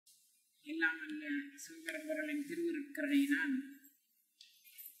எல்லாம் அல்ல சிவபரம்பொருளின் திருவருட்கருணையினால்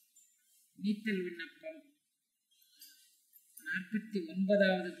நீத்தல் விண்ணப்பம்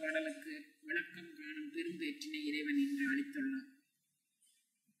 49வது பாடலுக்கு விளக்கம் காணும் பெரும்பேற்றினை இறைவன் என்று அளித்துள்ளார்.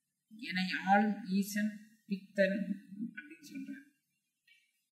 என்னை ஆளும் ஈசன் பித்தன் அப்படின்னு சொல்றார்.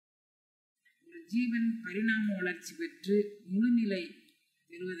 ஒரு ஜீவன் பரிணாம வளர்ச்சி பெற்று முழுநிலை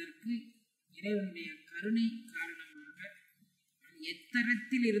பெறுவதற்கு இறைவனுடைய கருணை காரணமாக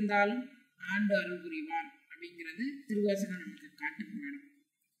எத்தரத்தில் இருந்தாலும் ஆண்டு அருள் புரிவான் அப்படிங்கிறது திருவாசகம் நமக்கு காட்டும் பாடம்.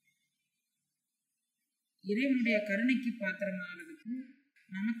 இறைவனுடைய கருணைக்கு பாத்திரமாகிறதுக்கு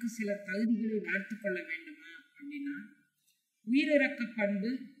நமக்கு சில தகுதிகளை வளர்த்து கொள்ள வேண்டுமா அப்படின்னா, உயிரிறக்க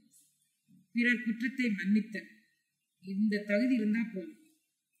பண்பு, பிறர் குற்றத்தை மன்னித்தல், இந்த தகுதி இருந்தா போதும்.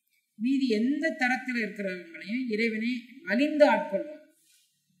 மீதி எந்த தரத்தில் இருக்கிறவங்களையும் இறைவனை வலிந்து ஆட்கொள்வான்.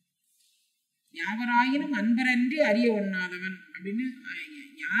 யாவராயினும் அன்பரன்றி அறிய ஒண்ணாதவன் அப்படின்னு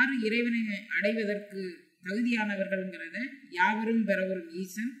யாரு இறைவனை அடைவதற்கு தகுதியானவர்கள்ங்கிறத யாவரும் பெறவரும்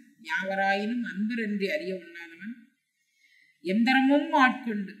ஈசன், யாவராயினும் அன்பரன்றி அறிய ஒண்ணாதவன், எந்தரமும்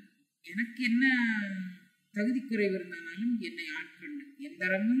ஆட்கொண்டு, எனக்கு என்ன தகுதி குறைவு இருந்தாலும் என்னை ஆட்கொண்டு,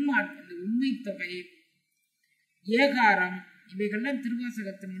 எந்தரமும் ஆட்கொண்டு, உண்மை தொகை, ஏகாரம், இவைகள்லாம்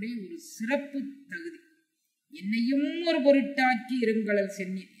திருவாசகத்தினுடைய ஒரு சிறப்பு தகுதி. என்னையும் ஒரு பொருட்டாக்கி இருங்களல்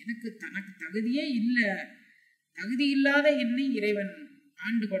சென்னி, எனக்கு தனக்கு தகுதியே இல்லை, தகுதி இல்லாத என்னை இறைவன்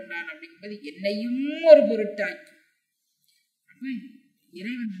ஆண்டு கொண்டான் அப்படிங்கும்போது என்னையும் ஒரு பொருட்டாக்கி. அப்ப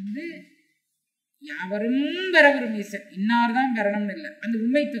இறைவன் யாவரும் பெறவரும் ஈசன், இன்னார்தான் பெறணும்னு இல்லை. அந்த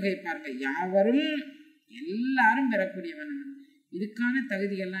உண்மை தொகையை பாருங்க, யாவரும் எல்லாரும் பெறக்கூடியவன், இதுக்கான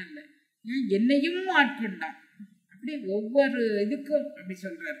தகுதிகள்லாம் இல்லை. ஏன் என்னையும் ஆட்கொண்டான், அப்படி ஒவ்வொரு இதுக்கும் அப்படி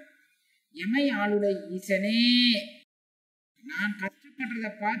சொல்றாரு. எமை ஆளுடை ஈசனே, நான் கஷ்டப்படுறத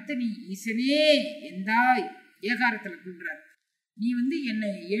பார்த்து நீ ஈசனே எந்தாய் ஏகாரத்துல கூடுறார். நீ என்னை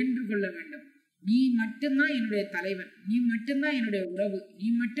ஏன்று கொள்ள வேண்டும், நீ மட்டும்தான் என்னுடைய தலைவன், நீ மட்டும்தான் என்னுடைய உறவு, நீ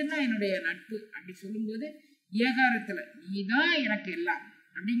மட்டும்தான் என்னுடைய நட்பு அப்படி சொல்லும்போது ஏகாரத்துல நீதான் எனக்கு எல்லாம்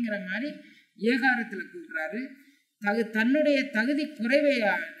அப்படிங்கிற மாதிரி ஏகாரத்துல கூடுறாரு. தன்னுடைய தகுதி குறைவை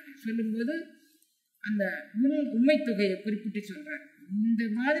சொல்லும்போது அந்த உண்மை தொகையை குறிப்பிட்டு சொல்றார். இந்த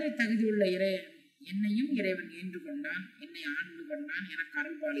மாதிரி தகுதி உள்ள என்னையும் இறைவன் ஏன்று கொண்டான், என்னை ஆண்டு கொண்டான், எனக்கு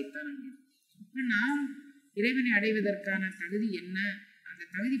அருள் பாலித்தான் அப்படின்னு. இப்ப நாம் இறைவனை அடைவதற்கான தகுதி என்ன, அந்த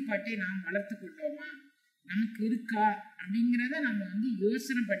தகுதிப்பாட்டை நாம் வளர்த்து கொண்டோமா, நமக்கு இருக்கா அப்படிங்கிறத நம்ம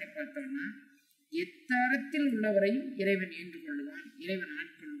யோசனை பண்ணி பார்த்தோம்னா எத்தரத்தில் உள்ளவரையும் இறைவன் ஏன்று கொள்ளுவான், இறைவன்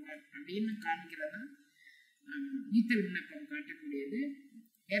ஆட்கொள்வான் அப்படின்னு காண்கிறதா நீத்தல் விண்ணப்பம் காட்டக்கூடியது.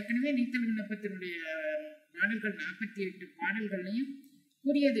 ஏற்கனவே நீத்தல் விண்ணப்பத்தினுடைய பாடல்கள் 48 பாடல்கள்லையும்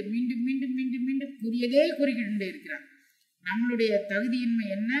கூறியது மீண்டும் மீண்டும் மீண்டும் மீண்டும் கூறியதே கூறிக்கிட்டே இருக்கிறார். நம்மளுடைய தகுதியின்மை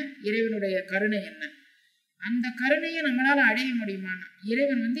என்ன, இறைவனுடைய கருணை என்ன, அந்த கருணையை நம்மளால அடைய முடியுமா?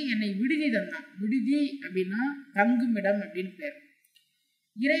 இறைவன் என்னை விடுதி தந்தான். விடுதி அப்படின்னா தங்குமிடம் அப்படின்னு பேர்.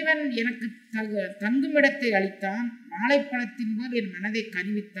 இறைவன் எனக்கு தங்குமிடத்தை அளித்தான், வாழைப்பழத்தின் போது என் மனதை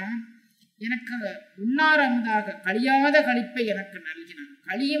கனிவித்தான், எனக்கு உண்ணார் அமுதாக கழியாத களிப்பை எனக்கு நல்கினான்.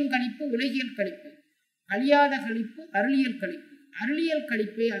 கழியும் களிப்பு உலகியல் களிப்பு, கழியாத களிப்பு அருளியல் களிப்பு. அருளியல்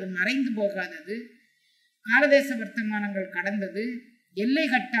களிப்பை அது மறைந்து போகாதது, காலதேச வர்த்தமானங்கள் கடந்தது, எல்லை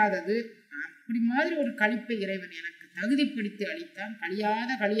கட்டாதது. அப்படி மாதிரி ஒரு களிப்பை இறைவன் எனக்கு தகுதிப்படுத்தி அளித்தான், கழியாத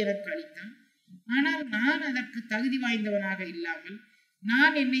களி எனக்கு அளித்தான். ஆனால் நான் அதற்கு தகுதி வாய்ந்தவனாக இல்லாமல்,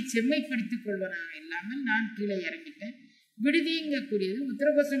 நான் என்னை செம்மைப்படுத்திக் கொள்வனாக இல்லாமல் நான் கீழே இறங்கிட்டேன். விடுதிங்கக்கூடியது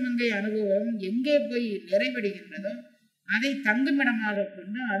உத்தரகோசமங்கை அனுபவம் எங்கே போய் நிறைவடைகின்றதோ அதை தங்குமிடமாக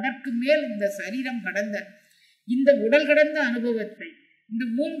கொண்டு அதற்கு மேல் இந்த சரீரம் கடந்த, இந்த உடல் கடந்த அனுபவத்தை, இந்த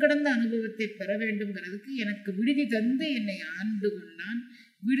ஊன் கடந்த அனுபவத்தை பெற வேண்டும்ங்கிறதுக்கு எனக்கு விடுதி தந்து என்னை ஆண்டு கொண்டான்,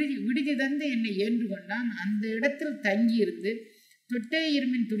 விடுதி தந்து என்னை ஏன்று கொண்டான். அந்த இடத்தில் தங்கி இருந்து தொட்டே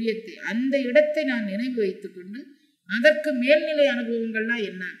இருமின் துரியத்தை, அந்த இடத்தை நான் நினைவு வைத்துக் கொண்டு அதற்கு மேல்நிலை அனுபவங்கள்லாம்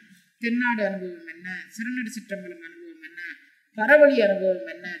என்ன, தென்னாடு அனுபவம் என்ன, சிறுநீடு சிற்றம்பலம் அனுபவம் என்ன, பரவழி அனுபவம்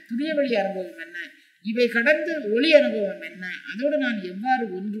என்ன, துரியவழி அனுபவம் என்ன, இவை கடந்து ஒளி அனுபவம் என்ன, அதோடு நான் எவ்வாறு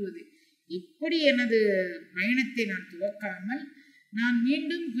ஒன்றுவது, இப்படி எனது பயணத்தை நான் துவக்காமல் நான்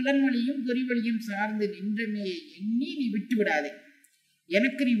மீண்டும் புலன்வழியும் பொறிவழியும் சார்ந்து நின்றமையை எண்ணி நீ விட்டு விடாதே.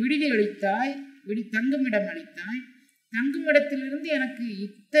 எனக்கு நீ விடுதி அளித்தாய், தங்குமிடம் அளித்தாய், தங்குமிடத்திலிருந்து எனக்கு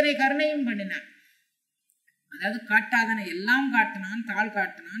இத்தனை கருணையும் பண்ணினான். அதாவது காட்டாதனை எல்லாம் காட்டினான், தாள்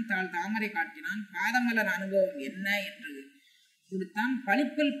காட்டினான், தாள் தாமரை காட்டினான், பாதமலர் அனுபவம் என்ன என்று கொடுத்தான்.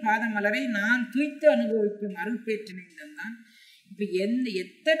 பழிப்பில் பாதமலரை நான் தூய்த்து அனுபவிக்கும் அருள் பேற்றினை தந்தான். இப்ப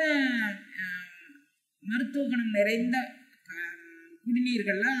எத்தனை மருத்துவ குணம் நிறைந்த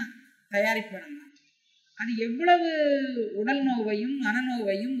குடிநீர்கள்லாம் தயாரிப்பாங்க. அது எவ்வளவு உடல் நோவையும்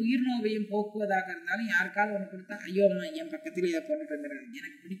மனநோவையும் உயிர் நோவையும் போக்குவதாக இருந்தாலும் யாருக்காவது ஒன்று கொடுத்தா, ஐயோம்மா என் பக்கத்தில் இதை போட்டுட்டு வந்துடுறாங்க,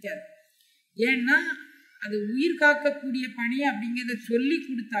 எனக்கு பிடிக்காது, ஏன்னா அது உயிர் காக்கக்கூடிய பணி அப்படிங்கிறத சொல்லி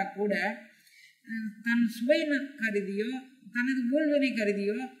கொடுத்தா கூட தன் சுவை கருதியோ தனது ஊழ்வினை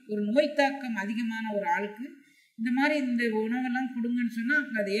கருதியோ ஒரு நோய் தாக்கம் அதிகமான ஒரு ஆளுக்கு இந்த மாதிரி இந்த உணவெல்லாம் கொடுங்கன்னு சொன்னால்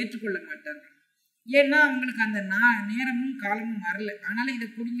அவங்க அதை ஏற்றுக்கொள்ள மாட்டாங்க. ஏன்னா அவங்களுக்கு அந்த நேரமும் காலமும் வரல. ஆனாலும் இதை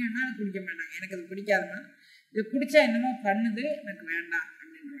குடிங்கன்னா அதை குடிக்க மாட்டாங்க. எனக்கு அது பிடிக்காதுன்னா இதை குடித்தா என்னமோ பண்ணுது, எனக்கு வேண்டாம்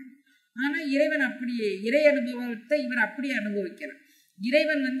அப்படின்றாங்க. ஆனால் இறைவன் அப்படியே இறை அனுபவத்தை இவர் அப்படியே அனுபவிக்கிறார்.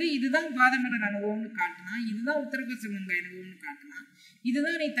 இறைவன் இதுதான் பாதமலர் அனுபவம்னு காட்டினான், இதுதான் உத்தரகோசமங்க அனுபவம்னு காட்டினான்,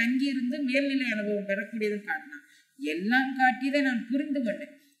 இதுதான் நீ தங்கியிருந்து மேல்நிலை அனுபவம் பெறக்கூடியதுன்னு காட்டினான். எல்லாம் காட்டியதை நான் புரிந்து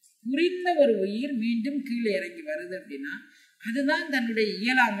கொண்டேன். புரிந்த ஒரு உயிர் மீண்டும் கீழே இறங்கி வருது அப்படின்னா அதுதான் தன்னுடைய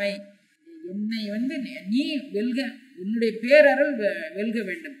இயலாமை. என்னை நீ வெல்க, உன்னுடைய பேரருள் வெல்க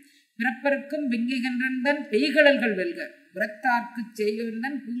வேண்டும். பிறப்பருக்கும் வெங்குகின்றன் பெய்கடல்கள் வெல்க, புறத்தார்க்கு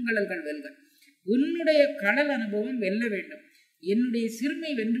செய்கின்றன் பூங்கடல்கள் வெல்க. உன்னுடைய கடல் அனுபவம் வெல்ல வேண்டும். என்னுடைய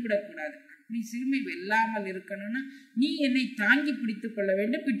சிறுமை வென்றுவிடக்கூடாது. அப்படி சிறுமை வெல்லாமல் இருக்கணும்னா நீ என்னை தாங்கி பிடித்து கொள்ள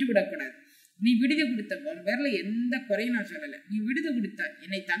வேண்டும், விட்டுவிடக்கூடாது. நீ விடுதி கொடுத்த உன் பேரில் எந்த குறையும் நான் சொல்லலை. நீ விடுதி கொடுத்தாய்,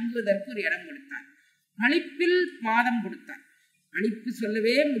 என்னை தங்குவதற்கு ஒரு இடம் கொடுத்தாய், அழிப்பில் பாதம் கொடுத்தாய். அழிப்பு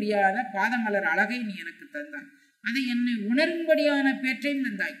சொல்லவே முடியாத பாதமலர் அழகை நீ எனக்கு தந்தாய். அதை என்னை உணரும்படியான பேற்றையும்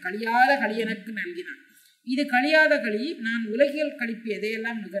தந்தாய். கழியாத களி எனக்கு நல்கினான். இது கழியாத களி. நான் உலகியல் கழிப்பு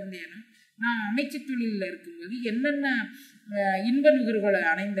எதையெல்லாம் நுகர்ந்தேனோ, நான் அமைச்சு தொழிலில் இருக்கும்போது என்னென்ன இன்ப நுகர்வுகளை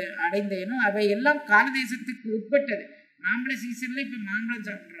அடைந்தேனோ அவை எல்லாம் காலதேசத்துக்கு உட்பட்டது. மாம்பழ சீசன்ல இப்போ மாம்பழம்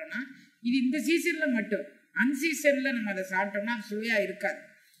சாப்பிட்றோன்னா இது இந்த சீசனில் மட்டும். அன்சீசனில் நம்ம அதை சாப்பிட்டோம்னா அது சுவையாக இருக்காது.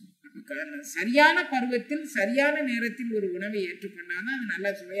 சரியான பருவத்தில் சரியான நேரத்தில் ஒரு உணவை ஏற்றுக்கொண்டாதான் அது நல்லா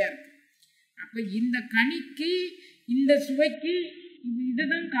சுவையாக இருக்கும். அப்போ இந்த கனிக்கு இந்த சுவைக்கு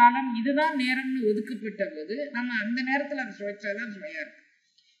இதுதான் காலம், இதுதான் நேரம்னு ஒதுக்கப்பட்ட போது நம்ம அந்த நேரத்தில் அதை சுவைச்சாதான் சுவையாக இருக்கும்.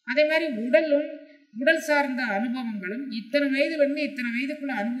 அதே மாதிரி உடல் சார்ந்த அனுபவங்களும் இத்தனை வயதுலேருந்து இத்தனை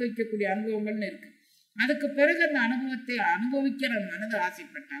வயதுக்குள்ள அனுபவிக்கக்கூடிய அனுபவங்கள்னு இருக்கு. அதுக்கு பிறகு அந்த அனுபவத்தை அனுபவிக்கிற மனது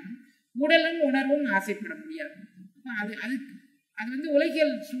ஆசைப்பட்டாலும் உடலும் உணர்வும் ஆசைப்பட முடியாது. அது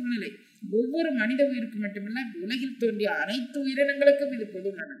உலகியல் சூழ்நிலை. ஒவ்வொரு மனித உயிருக்கு மட்டுமில்ல, உலகில் தோன்றிய அனைத்து உயிரினங்களுக்கும் இது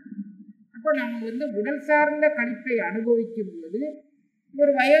பொதுவானது. அப்போ நம்ம உடல் சார்ந்த கழிப்பை அனுபவிக்கும் போது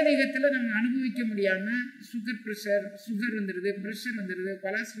ஒரு வயோதிகத்தில் நம்ம அனுபவிக்க முடியாமல் சுகர் வந்துடுது, ப்ரெஷர் வந்துடுது,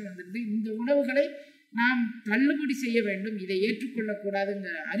 கொலஸ்ட்ரால் வந்துடுது. இந்த உணவுகளை நாம் தள்ளுபடி செய்ய வேண்டும், இதை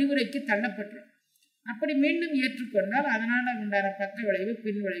ஏற்றுக்கொள்ளக்கூடாதுங்கிற அறிவுரைக்கு தள்ளப்பட்டோம். அப்படி மீண்டும் ஏற்றுக்கொண்டால் அதனால் உண்டான பக்க விளைவு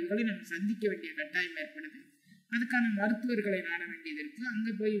பின் விளைவுகளை நம்ம சந்திக்க வேண்டிய கட்டாயம் ஏற்படுது. அதுக்கான மருத்துவர்களை நாட வேண்டியது இருக்குது.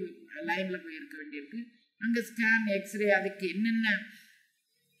 அங்கே போய் லைனில் போய் இருக்க வேண்டியிருக்கு. அங்கே ஸ்கேன், எக்ஸ்ரே, அதுக்கு என்னென்ன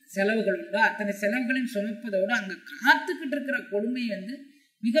செலவுகள் உண்டோ அத்தனை செலவுகளையும் சுமப்பதோடு அங்கே காத்துக்கிட்டு இருக்கிற கொடுமை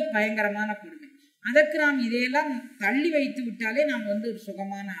மிக பயங்கரமான கொடுமை. அதற்கு நாம் இதையெல்லாம் தள்ளி வைத்து விட்டாலே நாம் ஒரு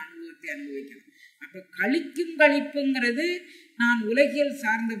சுகமான அனுபவத்தை அனுபவிக்கலாம். அப்போ கழிக்கும் கழிப்புங்கிறது நான் உலகியல்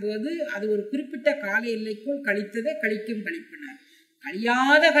சார்ந்த போது அது ஒரு குறிப்பிட்ட கால எல்லைக்குள் கழித்ததை கழிக்கும் கழிப்பினார்.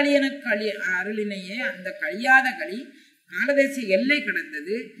 கழியாத களியன அருளினையே அந்த கழியாத களி காலதேச எல்லை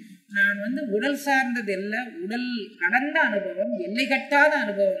கடந்தது. நான் உடல் சார்ந்தது அல்ல, உடல் கடந்த அனுபவம், எல்லை கட்டாத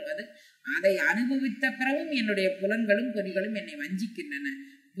அனுபவம். அதை அனுபவித்த பிறகும் என்னுடைய புலன்களும் பொறிகளும் என்னை வஞ்சிக்கின்றன.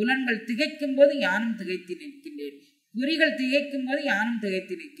 புலன்கள் திகைக்கும் போது யானும் திகைத்து நிற்கின்றேன், பொறிகள் திகைக்கும் போது யானும்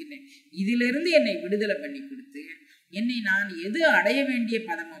திகைத்து நிற்கின்றேன். இதிலிருந்து என்னை விடுதலை பண்ணி கொடுத்து என்னை நான் எது அடைய வேண்டிய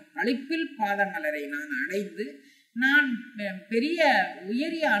பதமோ கழிப்பில் பாதமலரை நான் அடைந்து நான் பெரிய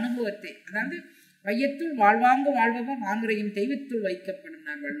உயரிய அனுபவத்தை, அதாவது வையத்துள் வாழ்வாங்கு வாழ்பவன் வாங்குறையின் தெய்வத்துள் வைக்கப்படும்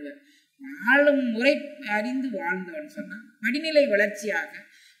நான் வள்ளுவர். வாழும் முறை அறிந்து வாழ்ந்தவன் சொன்னான். படிநிலை வளர்ச்சியாக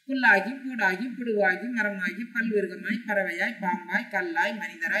புல்லாகி பூடாகி புடுவாகி மரமாகி பல்விருகமாய் பறவையாய் பாம்பாய் கல்லாய்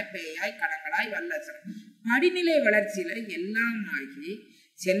மனிதராய் பேயாய் கடங்களாய் வல்லசரம் படிநிலை வளர்ச்சியில எல்லாம் ஆகி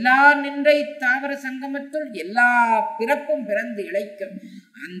செல்லா நின்ற இத்தாவர சங்கமத்துள் எல்லா பிறப்பும் பிறந்து இழைக்கும்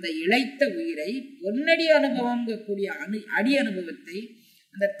அந்த இழைத்த உயிரை பொன்னடி அனுபவங்கக்கூடிய அடி அனுபவத்தை,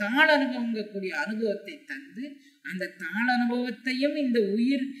 அந்த தாள் அனுபவங்கக்கூடிய அனுபவத்தை தந்து அந்த தாள் அனுபவத்தையும் இந்த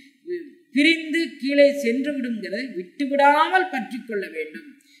உயிர் பிரிந்து கீழே சென்று விடுங்கிறதை விட்டுவிடாமல் பற்றி கொள்ள வேண்டும்.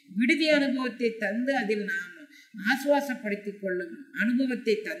 விடுதி அனுபவத்தை தந்து அதில் நாம் ஆசுவாசப்படுத்திக் கொள்ளும்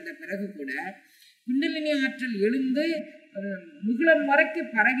அனுபவத்தை தந்த பிறகு கூட குண்டலினி ஆற்றல் எழுந்து முகுளம் வரைக்கு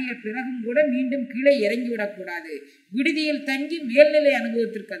பரவிய பிறகும் கூட மீண்டும் கீழே இறங்கிவிடக்கூடாது. விடுதியில் தங்கி மேல்நிலை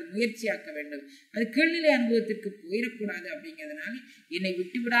அனுபவத்திற்கு அது முயற்சியாக்க வேண்டும். அது கீழ்நிலை அனுபவத்திற்கு போயிடக்கூடாது. அப்படிங்கிறதுனால என்னை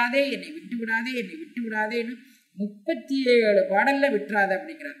விட்டுவிடாதே, என்னை விட்டுவிடாதே, என்னை விட்டுவிடாதேன்னு 37 பாடல்ல விட்டுறாது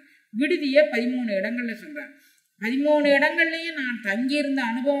அப்படிங்கிறார். விடுதியை 13 இடங்கள்ல சொல்றார். 13 இடங்கள்லையும் நான் தங்கியிருந்த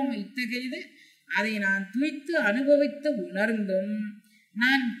அனுபவம் இத்தகையது. அதை நான் துய்த்து அனுபவித்து உணர்ந்தும்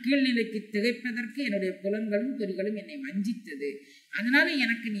நான் கீழ்நிலைக்கு திகைப்பதற்கு என்னுடைய புலன்களும் பொறிகளும் என்னை வஞ்சித்தது. அதனால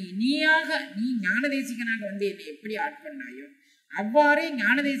எனக்கு நீ ஞான தேசிகனாக என்னை எப்படி ஆட்கொண்டாயோ அவ்வாறே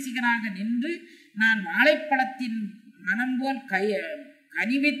ஞானதேசிகனாக நின்று நான் வாழைப்பழத்தின் மனம் போல்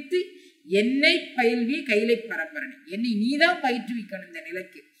கனிவித்து என்னை பயில்வி கைலை பரம்பரனை, என்னை நீதான் பயிற்றுவிக்கணும் இந்த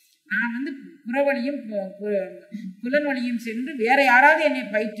நிலைக்கு. நான் புறவழியும் புலன்வழியும் சென்று வேற யாராவது என்னை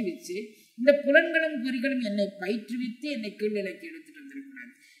பயிற்றுவிச்சு இந்த புலன்களும் பொறிகளும் என்னை பயிற்றுவித்து என்னை கீழ்நிலைக்கு எடுத்துட்டு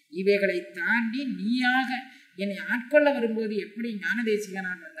வந்திருக்கிறார். இவைகளை தாண்டி நீயாக என்னை ஆட்கொள்ள வரும்போது எப்படி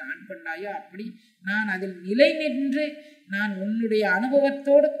ஞானதேசிகனான் வந்து ஆட்கொண்டாயோ அப்படி நான் அதில் நிலை நின்று நான் உன்னுடைய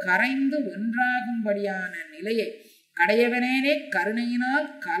அனுபவத்தோடு கரைந்து ஒன்றாகும்படியான நிலையை கடையவனேனே கருணையினால்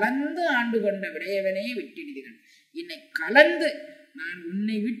கலந்து ஆண்டு கொண்ட விடையவனே விட்டிடுகிறேன். என்னை கலந்து நான்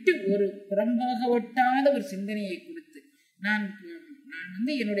உன்னை விட்டு ஒரு புறம்போக ஒட்டாத ஒரு சிந்தனையை கொடுத்து நான்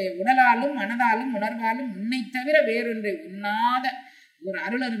என்னுடைய உடலாலும் மனதாலும் உணர்வாலும் உன்னை தவிர வேறொன்றை உண்ணாத ஒரு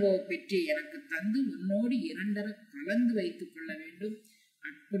அருள் அனுபவம் பெற்று எனக்கு தந்து உன்னோடு இரண்டரை கலந்து வைத்துக் கொள்ள வேண்டும்.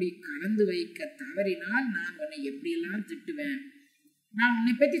 அப்படி கலந்து வைக்க தவறினால் நான் உன்னை எப்படியெல்லாம் திட்டுவேன். நான்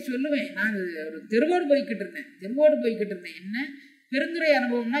உன்னை பற்றி சொல்லுவேன். நான் ஒரு தெருவோடு போய்கிட்டு இருந்தேன். என்ன பெருந்துரை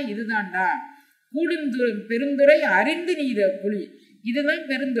அனுபவம்னா இதுதான்டா. பெருந்துரை அறிந்து நீ புலி, இதுதான்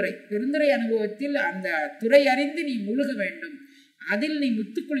பெருந்துரை அனுபவத்தில் அந்த துறை அறிந்து நீ முழுக வேண்டும், அதில் நீ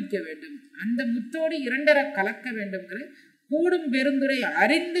முத்து குளிக்க வேண்டும், அந்த முத்தோடு இரண்டரை கலக்க வேண்டும்ங்கிற கூடும் பெருந்துரை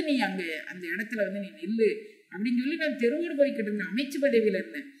அறிந்து நீ அங்கே அந்த இடத்துல நீ நில்லு அப்படின்னு சொல்லி நான் தெருவோடு போய்கிட்டு இருந்தேன். அமைச்சு பதவியில்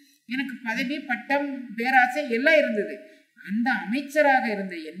இருந்தேன். எனக்கு பதவி பட்டம் பேராசை எல்லாம் இருந்தது. அந்த அமைச்சராக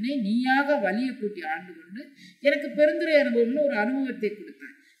இருந்த என்னை நீயாக வலிய கூட்டி ஆண்டு கொண்டு எனக்கு பெருந்துரை அனுபவம்னு ஒரு அனுபவத்தை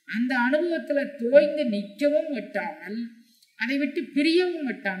கொடுத்தார். அந்த அனுபவத்துல தோய்ந்து நிற்கவும் வெட்டாமல் அதை விட்டு பிரியவும்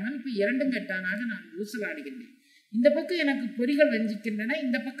வெட்டாமல் இப்ப இரண்டும் கெட்டானாக நான் ஊசலாடுகின்றேன். இந்த பக்கம் எனக்கு பொறிகள் வஞ்சிக்கின்றன,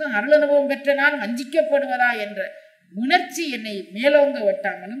 இந்த பக்கம் அருள் அனுபவம் பெற்ற நான் வஞ்சிக்கப்படுவதா என்ற உணர்ச்சி என்னை மேலோங்க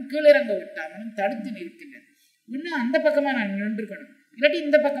வெட்டாமலும் கீழிறங்க வெட்டாமலும் தடுத்து நிற்கின்றது. இன்னும் அந்த பக்கமா நான் நின்றுக்கணும், இல்லாட்டி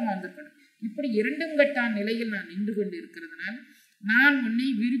இந்த பக்கமா வந்திருக்கணும். இப்படி இரண்டும் கட்டான் நிலையில் நான் நின்று கொண்டு இருக்கிறதுனால நான் உன்னை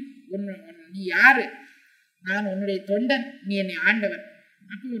நீ யாரு? நான் உன்னுடைய தொண்டன், நீ என்னை ஆண்டவன்.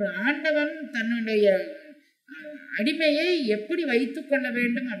 அப்போ ஒரு ஆண்டவன் தன்னுடைய அடிமையை எப்படி வைத்துக் கொள்ள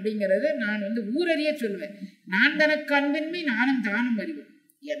வேண்டும் அப்படிங்கிறத நான் ஊரறிய சொல்வேன். நான் தனக்கு அன்பின்மை நானும் தானும் அறிவோம்.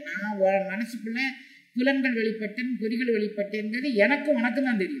 நான் மனசுக்குள்ள புலன்கள் வெளிப்பட்டேன், பொறிகள் வெளிப்பட்டேன்கிறது எனக்கு உனக்கு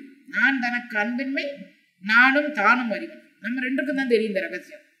தான் தெரியும். நான் தனக்கு அன்பின்மை நானும் தானும் அறிவோம். நம்ம ரெண்டுக்கும் தான் தெரியும் இந்த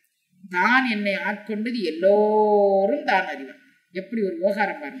ரகசியம். தான் என்னை ஆட்கொண்டது எல்லோரும் தான் அறிவான். எப்படி ஒரு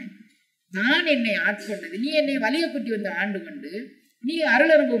ஓகாரம் பாருங்க. தான் என்னை ஆட்கொண்டது, நீ என்னை வலிய குட்டி ஆண்டு கொண்டு நீ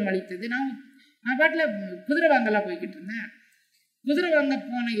அருள் அனுபவம் அளித்தது. நான் பாட்டில் குதிரை வாங்கலாம் போய்கிட்டு இருந்தேன். குதிரை வாங்க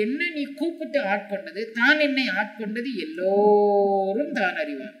போன என்ன நீ கூப்பிட்டு ஆட்கொண்டது, தான் என்னை ஆட்கொண்டது எல்லோரும் தான்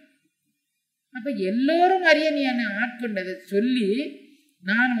அறிவார். அப்ப எல்லோரும் அறிய நீ என்னை ஆட்கொண்டதை சொல்லி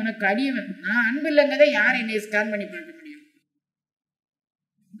நான் உனக்கு அறியவன், நான் அன்பில்லைங்கதை யார் என்னை ஸ்கேன் பண்ணி பார்க்க முடியும்?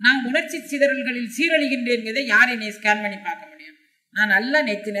 நான் உணர்ச்சி சிதறல்களில் சீரழிகின்றேங்கிறதை யார் என்னை ஸ்கேன் பண்ணி பார்க்க முடியும்? நான் நல்லா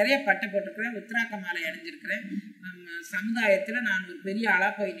நெத்து நிறைய பட்டை போட்டிருக்கிறேன், உத்திராக்க மாலை அணிஞ்சிருக்கிறேன், சமுதாயத்தில் நான் ஒரு பெரிய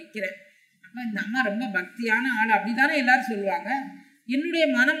ஆளாக போய் நிற்கிறேன். அப்போ இந்த அம்மா ரொம்ப பக்தியான ஆள் அப்படித்தானே எல்லாரும் சொல்லுவாங்க. என்னுடைய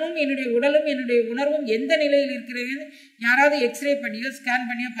மனமும் என்னுடைய உடலும் என்னுடைய உணர்வும் எந்த நிலையில் இருக்கிறதுன்னு யாராவது எக்ஸ்ரே பண்ணியோ ஸ்கேன்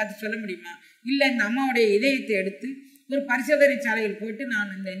பண்ணியோ பார்த்து சொல்ல முடியுமா? இல்லை இந்த அம்மாவுடைய இதயத்தை எடுத்து ஒரு பரிசோதனை சாலையில் போட்டு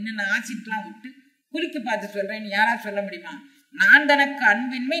நான் இந்த என்னென்ன ஆசிட்லாம் விட்டு குளிக்க பார்த்து சொல்கிறேன்னு யாராவது சொல்ல முடியுமா? நான் தனக்கு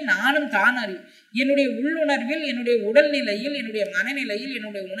அன்பின்மை நானும் தான் அறிவு. என்னுடைய உள்ளுணர்வில், என்னுடைய உடல் நிலையில், என்னுடைய மனநிலையில்,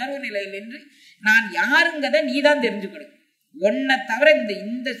 என்னுடைய உணர்வு நிலையில் என்று நான் யாருங்கதை நீ தான் தெரிஞ்சுக்கணும். ஒன்னை தவிர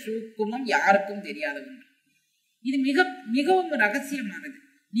இந்த சூக்குமம் யாருக்கும் தெரியாத ஒன்று. இது மிகவும் ரகசியமானது.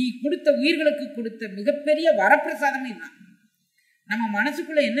 நீ கொடுத்த உயிர்களுக்கு கொடுத்த மிகப்பெரிய வரப்பிரசாதமே இதுதான். நம்ம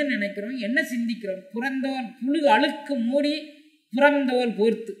மனசுக்குள்ள என்ன நினைக்கிறோம், என்ன சிந்திக்கிறோம்? புறந்தோல் புழு அழுக்கு மூடி புறந்தோல்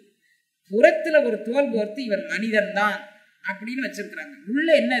போர்த்து, புறத்துல ஒரு தோல் போர்த்து இவன் மனிதன் தான் அப்படின்னு வச்சிருக்கிறாங்க. உள்ள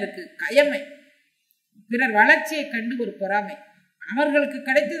என்ன இருக்கு? கயமை, பிறர் வளர்ச்சியை கண்டு ஒரு பொறாமை, அவர்களுக்கு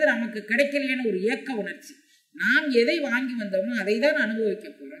கிடைத்தது நமக்கு கிடைக்கலையேன்னு ஒரு ஏக்க உணர்ச்சி. நாம் எதை வாங்கி வந்தோமோ அதை தான் அனுபவிக்க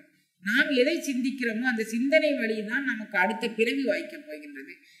போறோம். நாம் எதை சிந்திக்கிறோமோ அந்த சிந்தனை வழிதான் நமக்கு அடுத்த பிறவி வாய்க்கப்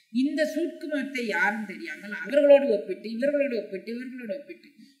போகின்றது. இந்த சூட்குமத்தை யாரும் தெரியாமல் அவர்களோடு ஒப்பிட்டு இவர்களோடு ஒப்பிட்டு இவர்களோடு ஒப்பிட்டு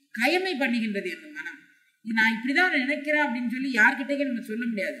கயமை பண்ணுகின்றது என் மனம். நான் இப்படிதான் நினைக்கிறேன் அப்படின்னு சொல்லி யார்கிட்டையும் நம்ம சொல்ல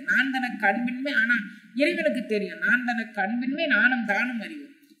முடியாது. நான் தனக்கு அன்பின்மை, ஆனா இறைவனுக்கு தெரியும். நான் தனக்கு அன்பின்மை நானும் தானும்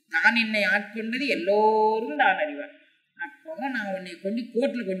அறிவோம். தான் என்னை ஆட்கொண்டது எல்லோரும் தான் அறிவார். அப்போ நான் உன்னை கொண்டு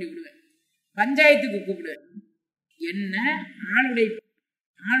கோர்ட்டில் கொண்டு விடுவேன், பஞ்சாயத்துக்கு கூப்பிடுவேன். என்ன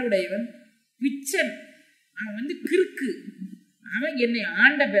ஆளுடையவன் பிச்சன், அவன் கிறுக்கு, அவன் என்னை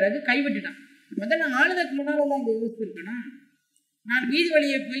ஆண்ட பிறகு கைவிட்டுட்டான். முதல்ல ஆளுதற்கு முன்னால இதை யோசிச்சிருக்கணும். நான் வீதி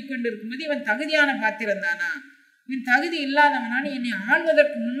வழியை போய்கொண்டு இருக்கும்போது இவன் தகுதியான பாத்திரம் தானா, இவன் தகுதி இல்லாதவனான்னு என்னை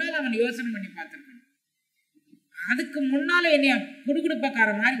ஆள்வதற்கு முன்னால் அவன் யோசனை பண்ணி பார்த்திருக்கணும். அதுக்கு முன்னால என்னை குடுகுடுப்பக்கார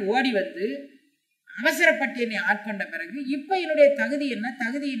மாதிரி ஓடி வந்து அவசரப்பட்டு என்னை ஆட்கொண்ட பிறகு இப்போ என்னுடைய தகுதி என்ன,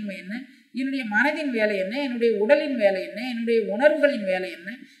 தகுதியின்மை என்ன, என்னுடைய மனதின் வேலை என்ன, என்னுடைய உடலின் வேலை என்ன, என்னுடைய உணர்வுகளின் வேலை என்ன,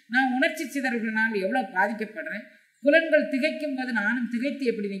 நான் உணர்ச்சி சிதறல்களினால் எவ்வளோ பாதிக்கப்படுறேன், புலன்கள் திகைக்கும் போது நானும் திகைத்து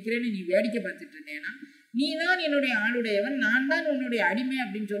எப்படி நிற்கிறேன்னு நீ வேடிக்கை பார்த்துட்டு இருந்தேன்னா நீ தான் என்னுடைய ஆளுடையவன், நான் தான் உன்னுடைய அடிமை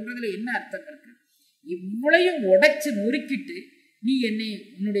அப்படின்னு சொல்றதுல என்ன அர்த்தம் இருக்கு? இவ்வளையும் உடைச்சு நொறுக்கிட்டு நீ என்னை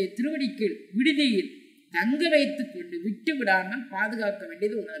உன்னுடைய திருவடிக்கு விடுதியில் தங்க வைத்து கொண்டு விட்டு விடாமல் பாதுகாக்க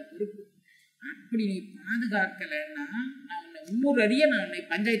வேண்டியது உனது பொறுப்பு. அப்படி நீ பாதுகாக்கலைன்னா நான் உன்னை உள்ளூர் அறிய நான் உன்னை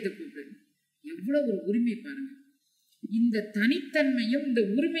பஞ்சாயத்து கூப்பிடுவேன். எவ்வளவு ஒரு உரிமை பாருங்க. இந்த தனித்தன்மையும் இந்த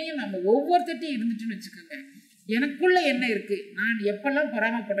உரிமையும் நம்ம ஒவ்வொருத்தையும் இருந்துச்சுன்னு வச்சுக்கோங்க. எனக்குள்ள என்ன இருக்கு, நான் எப்பெல்லாம்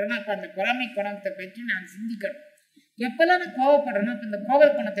பொறாமப்படுறேன்னா அப்ப அந்த பொறாமை குணத்தை பற்றி நான் சிந்திக்கணும். எப்பெல்லாம் நான் கோவப்படுறேன்னா அப்ப இந்த கோப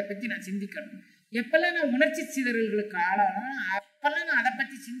குணத்தை பற்றி நான் சிந்திக்கணும். எப்பெல்லாம் நான் உணர்ச்சி சிதறல்களுக்கு ஆளானோ அப்பெல்லாம் நான் அதை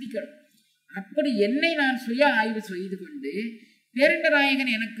பற்றி சிந்திக்கணும். அப்படி என்னை நான் சுய ஆய்வு செய்து கொண்டு பேரண்ட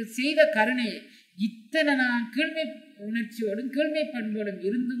நாயகன் எனக்கு செய்த கருணையை இத்தனை நான் கீழ்மை உணர்ச்சியோடும் கீழ்மை பண்போடும்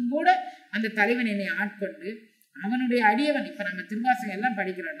இருந்தும் கூட அந்த தலைவன் என்னை ஆட்கொண்டு அவனுடைய அடியவன். இப்ப நம்ம திருவாசகம் எல்லாம்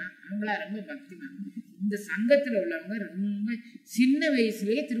படிக்கிறோம்னா அவங்களா ரொம்ப பக்திமான். இந்த சங்கத்துல உள்ளவங்க ரொம்ப சின்ன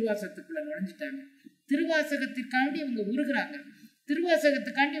வயசுலயே திருவாசகத்துக்குள்ள நுழைஞ்சிட்டாங்க. திருவாசகத்திற்காண்டி இவங்க உருகுறாங்க,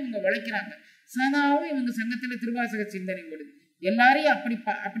 திருவாசகத்துக்காண்டி இவங்க உழைக்கிறாங்க. சதாவும் இவங்க சங்கத்துல திருவாசக சிந்தனை ஓடுது. எல்லாரையும் அப்படி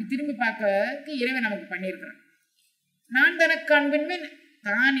திரும்பி பார்க்க இறைவன் நமக்கு பண்ணியிருக்கிறான். நான் தனக்கு அன்பின்மை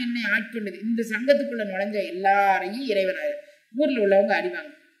தான் என்னை ஆட்கொண்டது. இந்த சங்கத்துக்குள்ள நுழைஞ்ச எல்லாரையும் இறைவன் ஊர்ல உள்ளவங்க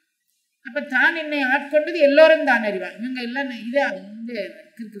அறிவாங்க. அப்ப தான் என்னை ஆட்கொண்டது எல்லோரும் தான் அறிவாங்க. இவங்க எல்லாம் இதை இந்த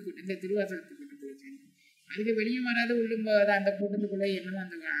கிறுக்கு கூட்டம், இந்த திருவாசகத்து கூட்டத்துக்குள்ள சேர்ந்து அதுக்கு வெளியும் வராது உள்ளும் போகாது. அந்த கூட்டத்துக்குள்ளே என்னமோ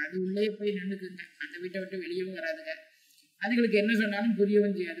அந்த அது உள்ளே போய் நின்றுக்குங்க. அந்த வீட்டை விட்டு வெளியவும் வராதுங்க. அதுகளுக்கு என்ன சொன்னாலும்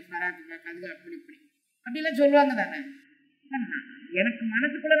புரியவும் செய்யாது. பராக்கு பார்க்காதுங்க. அப்படி அப்படிலாம் சொல்லுவாங்க தானே. எனக்கு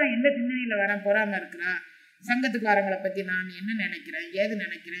மனசுக்குள்ள நான் எந்த சிந்தனையில வரேன், பொறாம இருக்கிறா, சங்கத்துக்கு வரவங்களை பத்தி நான் என்ன நினைக்கிறேன், ஏது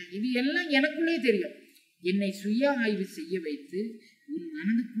நினைக்கிறேன், இது எல்லாம் எனக்குள்ளே தெரியும். என்னை சுய ஆய்வு செய்ய வைத்து உன்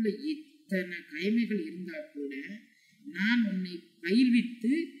மனதுக்குள்ள எத்தனை கயமைகள் இருந்தா கூட நான் உன்னை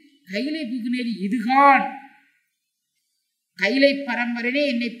பயில்வித்து கைலை புகுநேரி இதுகான், கைலை பரம்பரனே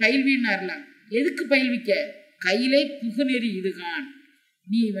என்னை பயில்வினார்லாம். எதுக்கு பயில்விக்க? கைலை புகுநெறி இதுகான்.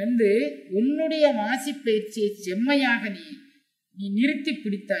 நீ உன்னுடைய மாசி பயிற்சியை செம்மையாக நீ நிறுத்தி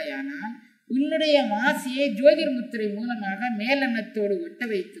பிடித்தாயானால் உன்னுடைய மாசியை ஜோதிர் முத்திரை மூலமாக மேலெண்ணத்தோடு ஒட்ட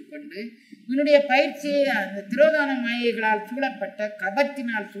வைத்து கொண்டு உன்னுடைய பயிற்சியை அந்த திரோதான மாயைகளால் சூழப்பட்ட,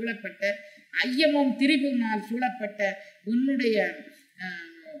 கபத்தினால் சூழப்பட்ட, ஐயமும் திரிபுனால் சூழப்பட்ட உன்னுடைய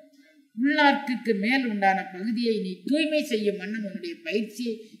உள்நாட்டுக்கு மேல் உண்டான பகுதியை நீ தூய்மை செய்யும் வண்ணம் உன்னுடைய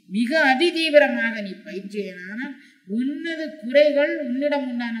பயிற்சியை மிக அதிதீவிரமாக நீ பயிற்சியினால் உன்னது குறைகள், உன்னிடம்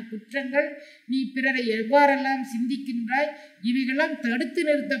உண்டான குற்றங்கள், நீ பிறரை எவ்வாறெல்லாம் சிந்திக்கின்றாய், இவைகளெல்லாம் தடுத்து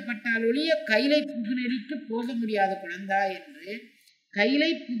நிறுத்தப்பட்டால் ஒழிய கைலை புகுநெறிக்கு போக முடியாத குழந்தா என்று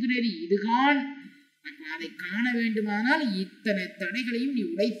கைலை புகுநெறி இதுகான். அப்ப அதை காண வேண்டுமானால் இத்தனை தடைகளையும் நீ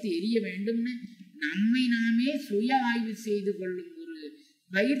உடைத்து எரிய வேண்டும்னு நம்மை நாமே சுய ஆய்வு செய்து கொள்ளும் ஒரு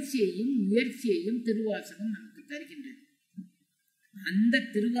பயிற்சியையும் முயற்சியையும் திருவாசகம் நமக்கு தருகின்றது. அந்த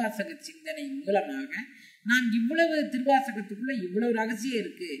திருவாசக சிந்தனை மூலமாக நாம் இவ்வளவு திருவாசகத்துக்குள்ள இவ்வளவு ரகசியம்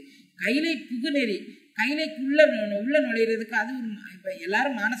இருக்கு. கைலை புகுநெறி, கைலைக்குள்ள உள்ள நுழையிறதுக்கு அது இப்ப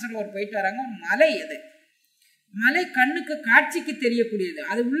எல்லாரும் மானசரோவர் போயிட்டு வராங்க. மலை எது? மலை கண்ணுக்கு காட்சிக்கு தெரியக்கூடியது.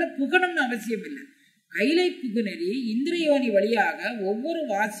 அது உள்ள புகணும்னு அவசியம் இல்லை. கைலை புகுநெறி இந்திரயோனி வழியாக ஒவ்வொரு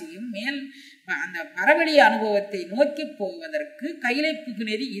வாசியும் மேல் அந்த பரவழி அனுபவத்தை நோக்கி போவதற்கு கைலை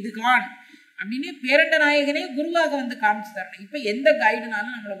புகுநெறி இதுகான் அப்படின்னு பேரண்ட நாயகனே குருவாக காமிச்சு தரணும். இப்ப எந்த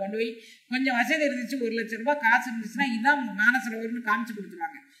கைடுனாலும் நம்மளை கொண்டு போய் கொஞ்சம் வசதி இருந்துச்சு, 1 லட்சம் ரூபாய் காசு இருந்துச்சுன்னா இதுதான் மானசரோவர்னு காமிச்சு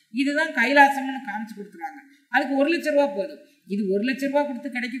கொடுத்துருவாங்க, இதுதான் கைலாசம்னு காமிச்சு கொடுத்துருவாங்க. அதுக்கு 1 லட்சம் ரூபாய் போதும். இது 1 லட்சம் ரூபாய்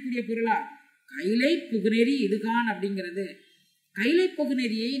கொடுத்து கிடைக்கக்கூடிய பொருளா? கைலை புகுநெறி இதுகான் அப்படிங்கிறது. கைலை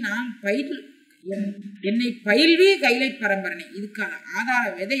புகுநெறியை நாம் என்னை பயில்வி கைலை பரம்பரனை, இதுக்கான ஆதார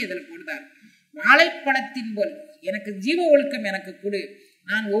விதை அதில் போடுதார். வாழைப்பழத்தின் போல் எனக்கு ஜீவ ஒழுக்கம் எனக்கு கொடு.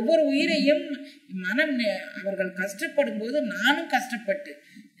 நான் ஒவ்வொரு உயிரையும் மனம் அவர்கள் கஷ்டப்படும் போது நானும் கஷ்டப்பட்டு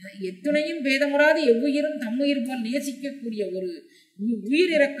எத்துணையும் பேதமுறாது எவ்வுயிரும் தம்முயிர் போல் நேசிக்கக்கூடிய ஒரு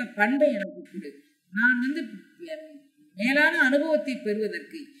உயிர் இறக்க பண்பை எனக்கு கொடு. நான் மேலான அனுபவத்தை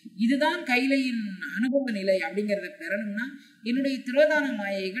பெறுவதற்கு இதுதான் கைலையின் அனுபவ நிலை அப்படிங்கிறத பெறணும்னா என்னுடைய திரோதான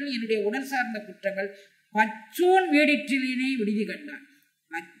மாயைகள், என்னுடைய உடல் சார்ந்த குற்றங்கள் பச்சோன் வீடிற்றிலே விடுதி கண்டான்.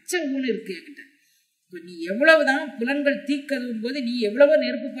 பச்சை ஊன் இருக்கு என்கிட்ட. நீ எவ்வளவுதான் புலன்கள் தீக்கதும் போது நீ எவ்வளவோ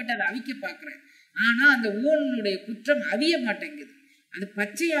நெருப்புப்பட்டு அதை அவிக்க பார்க்குற. ஆனா அந்த ஊனுடைய குற்றம் அவிய மாட்டேங்குது, அது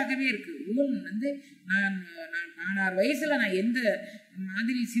பச்சையாகவே இருக்கு. ஊன் நான் 16 வயசுல நான் எந்த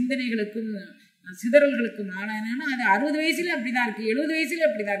மாதிரி சிந்தனைகளுக்கும் சிதறல்களுக்கும் ஆளானா அது 60 வயசுல அப்படிதான் இருக்கு, 70 வயசுல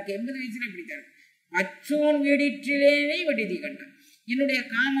அப்படிதான் இருக்கு, 80 வயசுல அப்படிதான் இருக்கு. பச்சோன் வீடிற்றிலேனே விடுதி கண்டான். என்னுடைய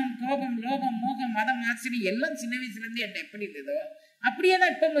காமம், கோபம், லோகம், மோகம், மதம், ஆச்சரியம் எல்லாம் சின்ன வயசுல இருந்து என்கிட்ட எப்படி இருந்ததோ அப்படியே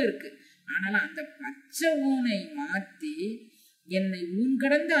தான் இப்பவும் இருக்கு. ஆனாலும் அந்த பச்சை ஊனை மாற்றி என்னை ஊன்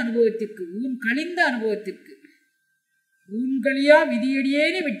கடந்த அனுபவத்திற்கு, ஊன் கழிந்த அனுபவத்திற்கு, ஊன்களியா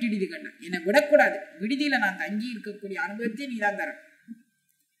விதியடியேன்னு விட்டுடுது கண்ணன். என்னை விடக்கூடாது. விடுதியில நான் தங்கி இருக்கக்கூடிய அனுபவத்தை நீ தான் தர.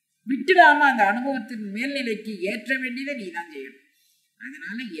 விட்டுடாம அந்த அனுபவத்தின் மேல்நிலைக்கு ஏற்ற வேண்டியதை நீ தான் செய்யணும்.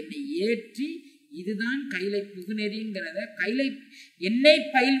 அதனால என்னை ஏற்றி இதுதான் கைலை புகுநெறிங்கிறத கைலை என்னை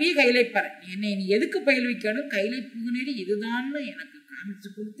பயில்வி கைலை பற. என்னை நீ எதுக்கு பயில்விக்கணும்? கைலை புகுநெறி இதுதான்னு எனக்கு காமிச்சு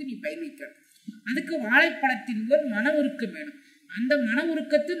கொடுத்து நீ பயில்விக்கணும். அதுக்கு வாழைப்பழத்தின் போது மன உருக்கம் வேணும். அந்த மன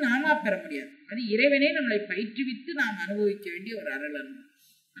உருக்கத்தை நாம பெற முடியாது. அது இறைவனே நம்மளை பயிற்றுவித்து நாம் அனுபவிக்க வேண்டிய ஒரு அருள் அன்பு.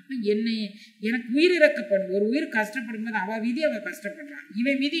 அப்ப எனக்கு உயிர் இறக்கப்படும். ஒரு உயிர் கஷ்டப்படும் போது அவ விதி அவ கஷ்டப்படுறான்,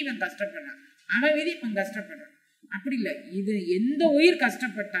 இவன் விதி இவன் கஷ்டப்படுறான், அவன் விதி அவன் கஷ்டப்படுறான். அப்படி இல்லை. இது எந்த உயிர்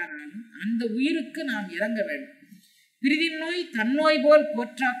கஷ்டப்பட்டாலும் அந்த உயிருக்கு நாம் இறங்க வேண்டும். பிரிதி நோய் தன்னோய் போல்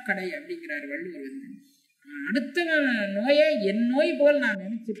போற்றா கடை அப்படிங்கிறார் வள்ளுவர். அடுத்த நோயை என் நோய் போல் நான்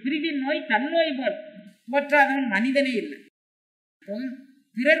நினைச்சு, பிரிதி நோய் தன்னோய் போல் போற்றாதவன் மனிதனே இல்லை.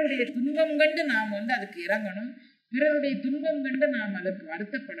 பிறருடைய துன்பம் கண்டு நாம் அதுக்கு இறங்கணும். பிறருடைய துன்பம் கண்டு நாம் அதற்கு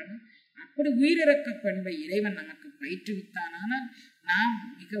வருத்தப்படணும். அப்படி உயிரிறக்க பண்பை இறைவன் நமக்கு பயிற்றுவித்தானால் நாம்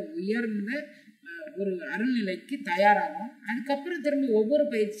மிக உயர்ந்த ஒரு அருள்நிலைக்கு தயாராகும். அதுக்கப்புறம் திரும்ப ஒவ்வொரு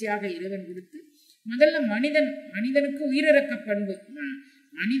பயிற்சியாக இறைவன் கொடுத்து முதல்ல மனிதனுக்கு உயிரிறக்க பண்பு,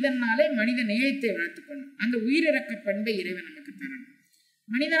 மனிதனாலே மனித நேயத்தை வளர்த்துக்கணும். அந்த உயிரிறக்க பண்பை இறைவன் நமக்கு தரணும்.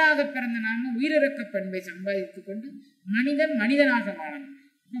 மனிதனாக பிறந்த நாம உயிரிறக்க பண்பை சம்பாதித்து கொண்டு மனிதனாக வாழணும்.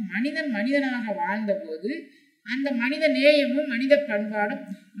 மனிதனாக வாழ்ந்த போது அந்த மனித நேயமும் மனித பண்பாடும்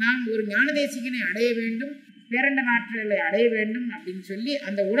நாம் ஒரு ஞானதேசிகனை அடைய வேண்டும், பேரண்ட நாட்களை அடைய வேண்டும் அப்படின்னு சொல்லி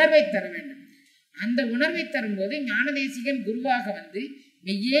அந்த உணர்வை தர வேண்டும். அந்த உணர்வை தரும்போது ஞானதேசிகன் குருவாக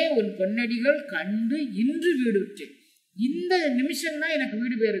மெய்யே உன் பொன்னடிகள் கண்டு இன்று வீடு விட்டேன். இந்த நிமிஷம் தான் எனக்கு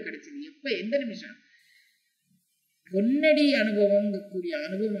வீடு பேரு கிடைச்சது. எப்ப? எந்த நிமிஷம்? பொன்னடி அனுபவம் கூடிய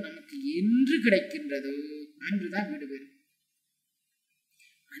அனுபவம் நமக்கு என்று கிடைக்கின்றதோ அன்றுதான் வீடு பேரு.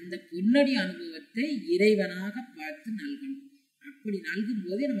 அந்த பொன்னடி அனுபவத்தை இறைவனாக பார்த்து நல்கணும். அப்படி நல்கும்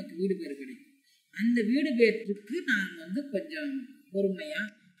போதே நமக்கு வீடு பேரு கிடைக்கும். அந்த வீடு பேருக்கு நாம் கொஞ்சம் பொறுமையா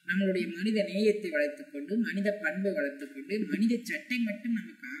நம்மளுடைய மனித நேயத்தை வளர்த்துக்கொண்டு, மனித பண்பை வளர்த்துக்கொண்டு, மனித சட்டை மட்டும்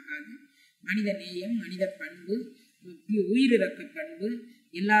நமக்கு ஆகாது. மனித நேயம், மனித பண்பு, உயிரிறக்க பண்பு,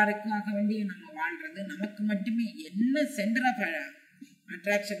 எல்லாருக்காக வேண்டிய நம்ம வாழ்றது, நமக்கு மட்டுமே என்ன சென்டர் ஆஃப்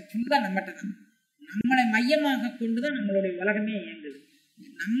அட்ராக்ஷன் ஃபுல்லா நம்மகிட்ட தான். நம்மளை மையமாக கொண்டுதான் நம்மளுடைய உலகமே இயங்குது.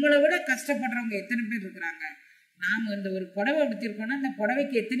 நம்மளை விட கஷ்டப்படுறவங்க எத்தனை பேர் இருக்கிறாங்க. நாம் ஒரு புடவை எடுத்திருக்கோம்னா அந்த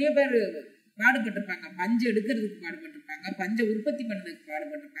புடவைக்கு எத்தனையோ பேர் பாடுபட்டிருப்பாங்க. பஞ்சு எடுக்கிறதுக்கு பாடுபட்டிருப்பாங்க, பஞ்சை உற்பத்தி பண்ணுறதுக்கு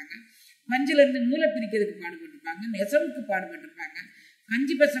பாடுபட்டிருப்பாங்க, பஞ்சுல இருந்து நூலை பிரிக்கிறதுக்கு பாடுபட்டிருப்பாங்க, நெசவுக்கு பாடுபட்டிருப்பாங்க,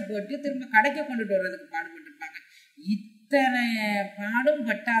 கஞ்சி பசை போட்டு திரும்ப கடைக்கு கொண்டுட்டு வர்றதுக்கு பாடுபட்டிருப்பாங்க. இத்தனை பாடும்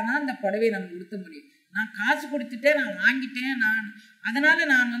பட்டாதான் அந்த புடவையை நம்ம உடுத்த முடியும். நான் காசு கொடுத்துட்டேன், நான் வாங்கிட்டேன், அதனால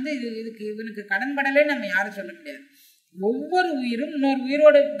நான் இதுக்கு இவனுக்கு கடன்படலே நம்ம யாரும் சொல்ல முடியாது. ஒவ்வொரு உயிரும் இன்னொரு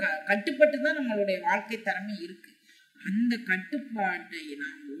உயிரோட கட்டுப்பட்டு தான் நம்மளுடைய வாழ்க்கை தரமே இருக்கு. அந்த கட்டுப்பாட்டை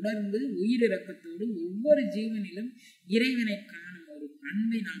நாம் உணர்ந்து உயிரிறக்கத்தோடு ஒவ்வொரு ஜீவனிலும் இறைவனை காணும் ஒரு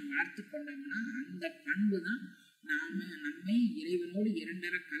பண்பை நாம் வளர்த்து கொண்டோம்னா அந்த பண்பு தான் நம்மை இறைவனோடு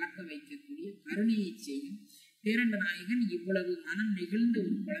இரண்டர கலக்க வைக்கக்கூடிய கருணையை செய்யும். பேரண்ட நாயகன் இவ்வளவு மனம் நெகிழ்ந்த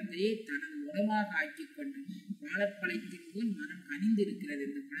ஒரு குழந்தையை தனது உணவாக ஆக்கி கொண்டு வாழப்பழைத்தின் போல் மனம் கனிந்து இருக்கிறது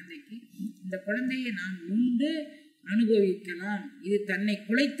இந்த குழந்தைக்கு. இந்த குழந்தையை நாம் உண்டு அனுபவிக்கலாம். இது தன்னை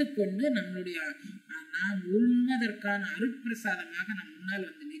குலைத்து கொண்டு நம்மளுடைய நாம் உண்மதற்கான அருட்பிரசாதமாக நம் முன்னால்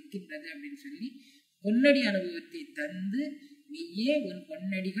நிற்கின்றது அப்படின்னு சொல்லி பொன்னடி அனுபவத்தை தந்து நீயே உன்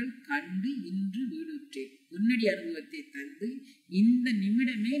பொன்னடிகள் கண்டு இன்று வீடுற்றேன். பொன்னடி அனுபவத்தை தந்து இந்த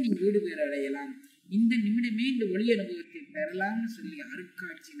நிமிடமே நீ வீடு பேர அடையலாம், இந்த நிமிடமே இந்த ஒளி அனுபவத்தை பெறலாம்னு சொல்லி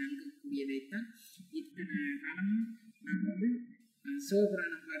அருட்காட்சி நல்கக்கூடியதைத்தான் இத்தனை காலமும் நாம்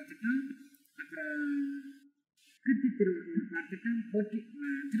சிவபுராணம் பார்த்துட்டோம், அப்புறம் கீர்த்தி திருவள்ளுவர் பார்த்துட்டோம், போற்றி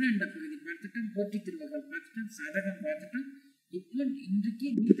திருவண்ட பகுதி பார்த்துட்டோம், போற்றி திருவள்ளுவர் பார்த்துட்டோம், சதகம் பார்த்துட்டோம். இப்போ இன்றைக்கு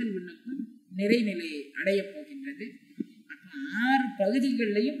நீத்தல் விண்ணப்பம் நிறைநிலையை அடைய போகின்றது. அப்போ 6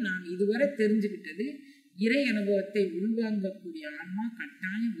 பகுதிகளிலையும் நாம் இதுவரை தெரிஞ்சுக்கிட்டது இறை அனுபவத்தை உள்வாங்கக்கூடிய ஆன்மா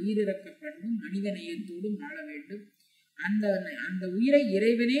கட்டாயம் உயிரிறக்கப்படும் மனித நேயத்தோடு வாழ வேண்டும். அந்த உயிரை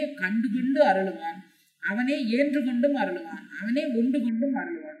இறைவனே கண்டு கொண்டு அருளுவான், அவனே ஏன்று கொண்டும் அருளுவான், அவனே உண்டு கொண்டும்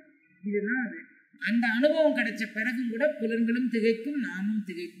அருளுவான். இதுதான் அது. அந்த அனுபவம் கிடைச்ச பிறகும் கூட புலன்களும் திகைக்கும், நாமும்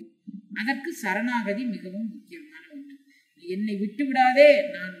திகைக்கும். அதற்கு சரணாகதி மிகவும் முக்கியமான ஒன்று. என்னை விட்டு விடாதே,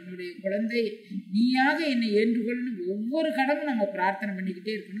 நான் உன்னுடைய குழந்தை, நீயாக என்னை ஏற்றுக்கொள்ளு. ஒவ்வொரு கடமும் நம்ம பிரார்த்தனை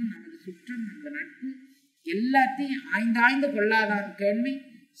பண்ணிக்கிட்டே இருக்கணும். நமது சுற்றம், நம்ம நட்பு எல்லாத்தையும் ஆய்ந்தாய்ந்து கொள்ளாதான் கேள்வி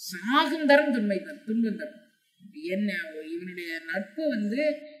சாகும் தரும் துன்பம் தரும். என்ன இவனுடைய நட்பு வந்து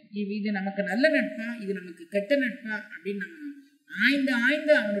இது நமக்கு நல்ல நட்பா, இது நமக்கு கெட்ட நட்பா அப்படின்னு நம்ம ஆய்ந்து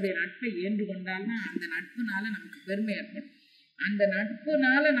ஆய்ந்து அவனுடைய நட்பை ஏன்று கொண்டால்னா அந்த நட்புனால நமக்கு பெருமை ஏற்படும். அந்த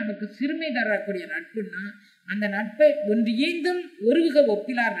நட்புனால நமக்கு சிறுமை தரக்கூடிய நட்புன்னா அந்த நட்பை ஒன்று ஈந்தும் ஒருவுக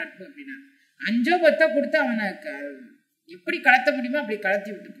ஒப்பிலார் நட்பு அப்படின்னா 5 10 கொடுத்து அவனை எப்படி கலத்த முடியுமோ அப்படி கலத்தி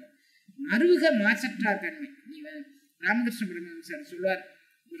விட்டுக்கோ. மறுவுக மாசற்றார் தன்மை. நீ ராமகிருஷ்ண பரமஹம்சர் சொல்வார்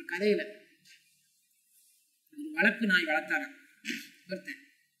ஒரு கதையில, ஒரு வளர்ப்பு நாய் வளர்த்தாராம் ஒருத்தன்.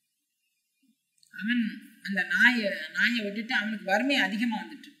 அவன் அந்த நாயை விட்டுட்டு அவனுக்கு வறுமை அதிகமா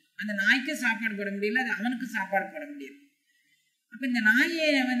வந்துட்டு அந்த நாய்க்கு சாப்பாடு போட முடியல, அது அவனுக்கு சாப்பாடு போட முடியல. அப்ப இந்த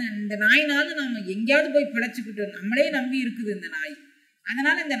நாயினால நாம எங்கேயாவது போய் பிழைச்சுக்கிட்டு, நம்மளே நம்பி இருக்குது இந்த நாய்,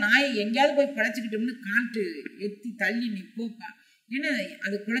 அதனால இந்த நாயை எங்கேயாவது போய் பிழைச்சுக்கிட்டோம்னு காட்டு எத்தி தள்ளி நிப்போப்பா. ஏன்னா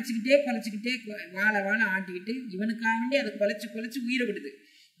அது குலைச்சிக்கிட்டே வாழை ஆட்டிக்கிட்டு இவனுக்காக வேண்டி அதை குலைச்சு உயிரை விடுது.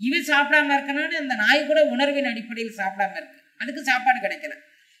 இவன் சாப்பிடாம இருக்கணும்னு அந்த நாய் கூட உணர்வின் அடிப்படையில் சாப்பிடாம இருக்கு, அதுக்கு சாப்பாடு கிடைக்கல.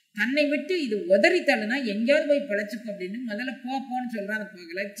 தன்னை விட்டு இது உதறி தள்ளுனா எங்கேயாவது போய் பிழைச்சுக்கும் அப்படின்னு முதல்ல போன்னு சொல்றான்,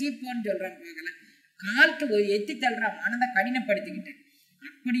 போகல. சீப்போன்னு சொல்றான், போகல. கால்ட்டு எத்தி தள்ளுறான், மனதை கடினப்படுத்திக்கிட்டு.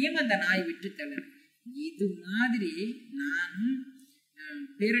 அப்படியும் அந்த நாய் விட்டு தள்ளு. இது மாதிரி நானும்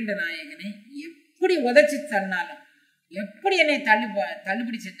பேரண்ட நாயகனை எப்படி உதைச்சி தள்ளினாலும், எப்படி என்னை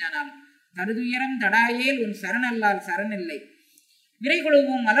தள்ளுபடி செஞ்சானாலும், தருதுயரம் தடாயேல் உன் சரணல்லால் சரணில்லை,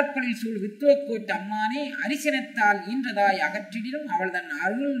 விரைகுழுவும் மலர்ப்பலில் சூழ் வித்துவக்கோட்டு அம்மானே அரிசனத்தால் ஈன்றதாய் அகற்றிடும் அவள் தன்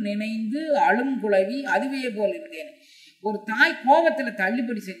அருள் நினைந்து அழும் குழவி அதுவே போல் இருந்தேன். ஒரு தாய் கோபத்துல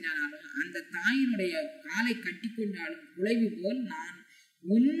தள்ளுபடி செஞ்சானாலும் அந்த தாயினுடைய காலை கட்டி கொண்டாலும் குழவி போல் நான்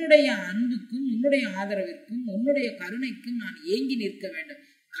உன்னுடைய அன்புக்கும் உன்னுடைய ஆதரவிற்கும் உன்னுடைய கருணைக்கும் நான் ஏங்கி நிற்க வேண்டும்.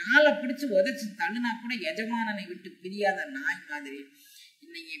 காலை பிடிச்சு உதைச்சு தள்ளுனா கூட எஜமானனை விட்டு பிரியாத நாய் மாதிரி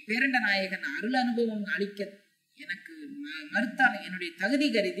இன்னைக்கு பேரண்ட நாயகன் அருள் அனுபவம் அளிக்க எனக்கு மறுத்தாலும், என்னுடைய தகுதி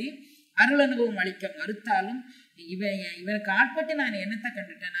கருதி அருள் அனுபவம் அளிக்க மறுத்தாலும் இவனுக்கு ஆட்பட்டு நான் என்னத்தை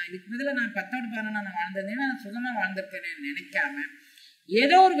கண்டுட்டேன். நான் இதுக்கு பதிலாக நான் 10ஓடு 11 நான் வாழ்ந்தேன்னா நான் சுகமா வாழ்ந்திருக்கேன்னு நினைக்காம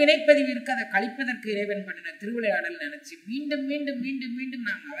ஏதோ ஒரு வினைப்பதிவு இருக்கு, அதை கழிப்பதற்கு இறைவன் பண்ணின திருவிளையாடல் நினைச்சு மீண்டும் மீண்டும் மீண்டும் மீண்டும்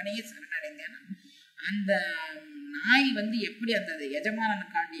நான் அவனையே சரணடைந்தேன். அந்த நாய் எப்படி அந்த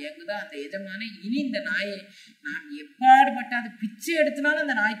எஜமானனுக்காண்டி இயங்குதோ அந்த எஜமானை இனி இந்த நாயை நான் எப்பாடுபட்ட அது பிச்சை எடுத்தினாலும்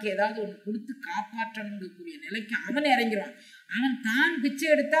அந்த நாய்க்கு ஏதாவது ஒன்று கொடுத்து காப்பாற்றணுங்கக்கூடிய நிலைக்கு அவன் இறங்கிடுவான். அவன் தான் பிச்சை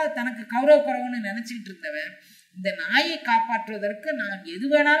எடுத்தா தனக்கு குறவுன்னு நினைச்சிட்டு இருந்தவன் இந்த நாயை காப்பாற்றுவதற்கு நான் எது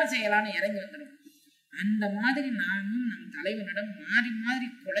வேணாலும் செய்யலான்னு இறங்கி வந்துடும். அந்த மாதிரி நாமும் நம் தலைவனிடம் மாறி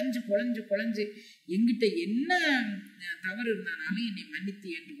குழஞ்சு எங்கிட்ட என்ன தவறு இருந்தாலும் என்னை மன்னித்து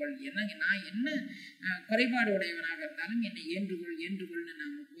ஏற்றுக்கொள், நான் என்ன குறைபாடு உடையவனாக இருந்தாலும் என்னை ஏற்றுக்கொள்னு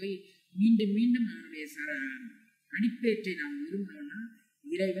நாம போய் மீண்டும் மீண்டும் அவனுடைய அடிப்பேற்றை நாம் விரும்பினோம்னா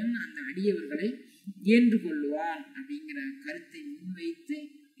இறைவன் அந்த அடியவர்களை ஏற்றுக்கொள்ளுவான் அப்படிங்கிற கருத்தை முன்வைத்து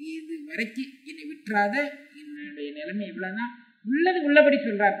இது வரைக்கும் என்னை விட்டுறாத, என்னுடைய நிலைமை இவ்வளவுதான், உள்ளது உள்ளபடி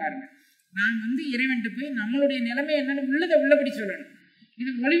சொல்றார் பாருங்க. நாம் இறைவன்ட்டு போய் நம்மளுடைய நிலைமை என்னன்னு உள்ளதை உள்ளபடி சொல்லணும்.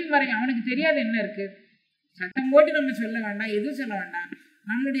 இது ஒளிவு மறை அவனுக்கு தெரியாது என்ன இருக்கு, சட்டம் போட்டு நம்ம சொல்ல வேண்டாம், எதுவும் சொல்ல வேண்டாம்.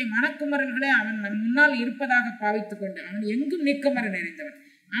 நம்மளுடைய மனக்குமரல்களை அவன் நம் முன்னால் இருப்பதாக பாவித்து கொண்டு அவன் எங்கும் நீக்கமர நிறைந்தவன்.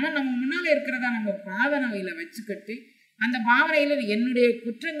 அவன் நம்ம முன்னால இருக்கிறதா நம்ம பாவனையில வச்சுக்கிட்டு அந்த பாவனையில என்னுடைய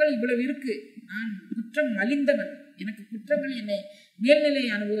குற்றங்கள் இவ்வளவு இருக்கு, நான் குற்றம் மலிந்தவன், எனக்கு குற்றங்கள் என்னை மேல்நிலை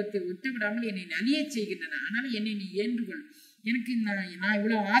அனுபவத்தை விட்டு விடாமல் என்னை நலிய செய்கின்றன, அதனால என்னை நீ ஏற்றுக்கொள். எனக்கு நான்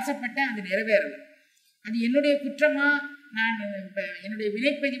இவ்வளவு ஆசைப்பட்டேன், அது நிறைவேறல, அது என்னுடைய குற்றமா நான் என்னுடைய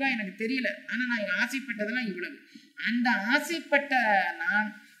வினைப்பதிவா எனக்கு தெரியல, ஆனா நான் ஆசைப்பட்டதெல்லாம் இவ்வளவு. அந்த ஆசைப்பட்ட நான்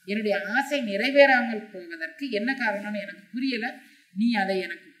என்னுடைய ஆசை நிறைவேறாமல் போவதற்கு என்ன காரணம்னு எனக்கு புரியல, நீ அதை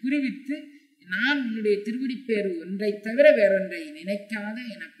எனக்கு புரிவித்து நான் உன்னுடைய திருவடிப்பேறு ஒன்றை தவிர வேறொன்றை நினைக்காத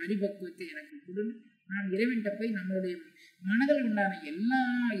என பரிபக்குவத்தை எனக்கு கொடுன்னு நாம் இறைவன்கிட்ட போய் நம்மளுடைய மனதில் உண்டான எல்லா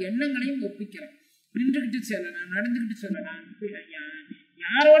எண்ணங்களையும் ஒப்பிக்கிறோம். நின்றுகிட்டு சொல்லலாம், நடந்துகிட்டு சொல்லலாம்,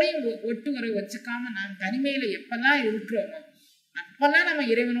 யாரோடையும் ஒட்டு வர வச்சுக்காம நாம் தனிமையில எப்பெல்லாம் இருக்கிறோமோ அப்பெல்லாம் நம்ம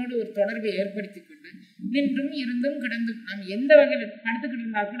இறைவனோடு ஒரு தொடர்பை ஏற்படுத்தி கொண்டு நின்றும் இருந்தும் கிடந்தும் நாம் எந்த வகையில படுத்துக்கிட்டு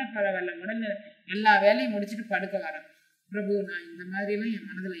இருந்தா கூட பரவாயில்ல, உடல்ல எல்லா வேலையும் முடிச்சுட்டு படுக்க வரோம். பிரபு நான் இந்த மாதிரி எல்லாம் என்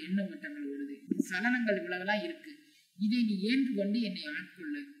மனதுல எண்ண ஓட்டங்கள் வருது, சலனங்கள் இவ்வளவெல்லாம் இருக்கு, இதை நீ ஏன்று கொண்டு என்னை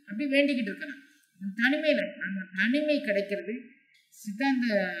ஆட்கொள்ளு அப்படி வேண்டிக்கிட்டு இருக்கலாம். தனிமையில நம்ம தனிமை கிடைக்கிறது. சித்தாந்த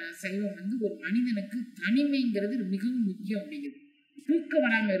சைவம் ஒரு மனிதனுக்கு தனிமைங்கிறது மிகவும் முக்கியம் அப்படிங்கிறது. தூக்கம்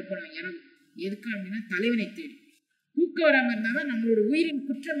வராம இருக்கணும் இரவு, எதுக்கு அப்படின்னா தலைவனை தேடி. தூக்கம் வராம இருந்தாதான் நம்மளோட உயிரின்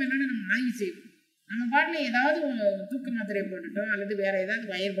குற்றம் என்னன்னு நம்ம ஆய்வு செய்வோம். நம்ம பாட்டில் ஏதாவது தூக்க மாத்திரையை போட்டுட்டோம் அல்லது வேற ஏதாவது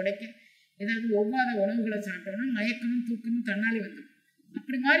வயர் படைக்க ஏதாவது ஒவ்வாத உணவுகளை சாப்பிட்டோம்னா மயக்கமும் தூக்கமும் தன்னாலே வந்துடும்.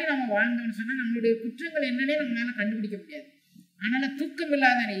 அப்படி மாதிரி நம்ம வாழ்ந்தோம்னு சொன்னா நம்மளுடைய குற்றங்கள் என்னன்னே நம்மளால கண்டுபிடிக்க முடியாது. அதனால தூக்கம்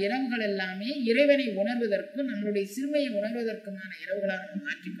இல்லாத இரவுகள் எல்லாமே இறைவனை உணர்வதற்கும் நம்மளுடைய சிறுமையை உணர்வதற்குமான இரவுகளாக நம்ம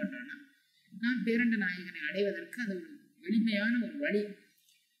மாற்றிக்கொண்டோம்னா நான் பேரண்ட நாயகனை அடைவதற்கு அது ஒரு எளிமையான ஒரு வழி.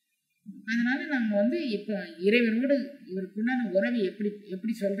 அதனால நம்ம வந்து இப்போ இறைவனோடு இவருக்குண்டான உறவை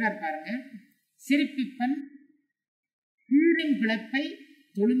எப்படி சொல்றார் பாருங்க. சிரிப்பிப்பன் கீழின் பிளப்பை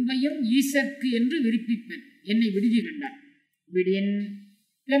தொழும்பையும் ஈசற்கு என்று விரிப்பிப்பன் என்னை விடுதி கண்டார். விடியன்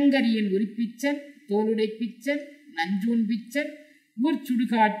பெங்கரியின் உரிப்பிச்சன் தோளுடை பிச்சன் நஞ்சூன் பிச்சன் ஊர்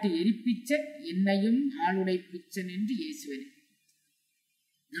சுடுகாட்டு எரிப்பிச்சன் என்னையும் ஆளுடை பிச்சன் என்று இயேசுவன்.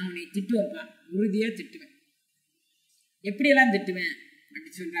 நான் உன்னை திட்டுவேன்ப்பா, உறுதியா திட்டுவேன். எப்படியெல்லாம் திட்டுவேன்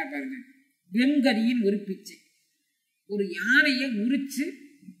அப்படி சொல்றா பாருங்க. வெங்கரியின் உரிப்பிச்சை, ஒரு யானையை உரிச்சு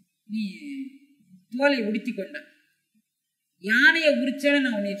நீ தோலை உடுத்தி கொண்ட யானையை உரிச்சேன்னு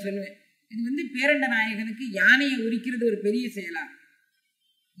நான் உன்னை சொல்லுவேன். இது வந்து பேரண்ட நாயகனுக்கு யானையை உரிக்கிறது ஒரு பெரிய செயலா?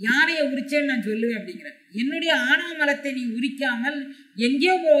 யானையை உரிச்சேன்னு நான் சொல்லுவேன் அப்படிங்கிற. என்னுடைய ஆணவ மலத்தை நீ உரிக்காமல்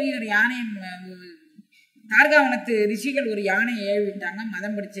எங்கேயோ போய் ஒரு யானையை, தார்காவனத்து ரிஷிகள் ஒரு யானையை ஏவிட்டாங்க,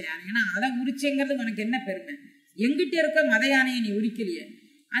 மதம் படிச்ச யானைன்னா அதை உரிச்சேங்கிறது உனக்கு என்ன பெருமை? எங்கிட்ட இருக்க மத யானையை நீ உரிக்கலையே.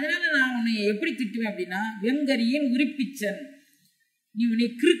 அதனால நான் உன்னை எப்படி திட்டுவேன் அப்படின்னா, வெங்கரியின் உரிப்பிச்சன், நீ உன்னை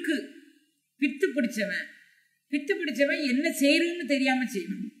கிறுக்கு பித்து பிடிச்சவன். பித்து பிடிச்சவன் என்ன செய்யறோம்னு தெரியாம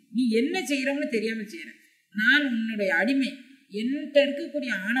செய்வேன். நீ என்ன செய்யறோம்னு தெரியாம செய்யற. நான் உன்னுடைய அடிமை. என்கிட்ட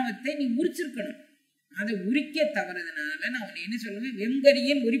இருக்கக்கூடிய ஆணவத்தை நீ உரிச்சிருக்கணும். அதை உரிக்க தவறதுனால நான் உன்னை என்ன சொல்லுவேன்,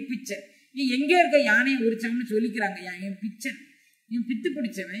 வெங்கரியின் உரிப்பிச்சன். நீ எங்கே இருக்க யானையை உரிச்சவன்னு சொல்லிக்கிறாங்க. என் பிச்சன், என் பித்து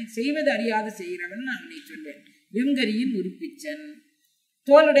பிடிச்சவன், செய்வது அறியாத செய்கிறவன் நான் உன்னை சொல்வேன். வெங்கரியின் உரிப்பிச்சன்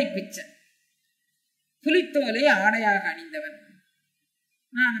தோளுடை பிச்சன், புலித்தோலை ஆடையாக அணிந்தவன்.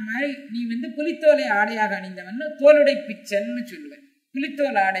 நான் அந்த மாதிரி நீ வந்து புலித்தோலை ஆடையாக அணிந்தவன் தோளுடை பிச்சன்னு சொல்லுவேன்.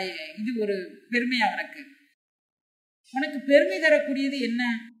 புலித்தோல் ஆடைய இது ஒரு பெருமையா உனக்கு? உனக்கு பெருமை தரக்கூடியது என்ன?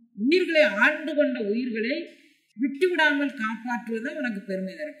 உயிர்களை ஆண்டு கொண்ட உயிர்களை விட்டு விடாமல் காப்பாற்றுவதுதான் உனக்கு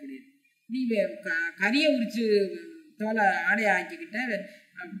பெருமை தரக்கூடியது. நீ கரியை உரிச்சு தோலை ஆடையை ஆக்கிக்கிட்ட,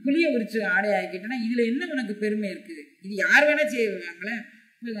 புளியை உரிச்சு ஆடையை ஆக்கிட்டனா இதுல என்ன உனக்கு பெருமை இருக்குது? இது யார் வேணா செய்வாங்களே.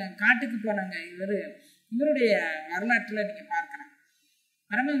 காட்டுக்கு போனாங்க. இவருடைய வரலாற்றுல நீங்க பார்க்கலாம்.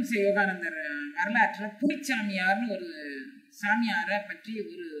 பரமஹம்ச யோகானந்தர் வரலாற்றுல புலிச்சாமியார்னு ஒரு சாமியாரை பற்றி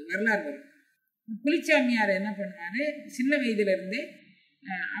ஒரு வரலாறு வரும். புலிச்சாமியார் என்ன பண்ணுவாரு, சின்ன வயதுல இருந்தே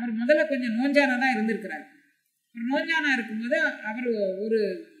அவர் முதல்ல கொஞ்சம் நோஞ்சானா தான் இருந்திருக்கிறார். நோஞ்சானா இருக்கும்போது அவர் ஒரு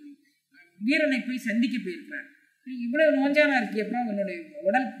வீரனை போய் சந்திக்க போயிருக்கிறார். இவ்வளவு நோஞ்சானா இருக்கியப்பா, உன்னுடைய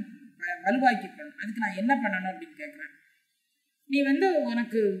உடல் வலுவாக்கிக்கணும், அதுக்கு நான் என்ன பண்ணணும் அப்படின்னு கேட்கிறேன். நீ வந்து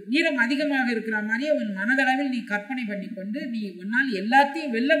உனக்கு வீரம் அதிகமாக இருக்கிற மாதிரியே உன் மனதளவில் நீ கற்பனை பண்ணிக்கொண்டு நீ உன்னால்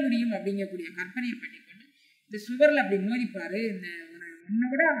எல்லாத்தையும் வெல்ல முடியும் அப்படிங்கக்கூடிய கற்பனையை பண்ணிக்கொண்டு இந்த சுவரில் அப்படி மோதிப்பாரு. இந்த உன்னை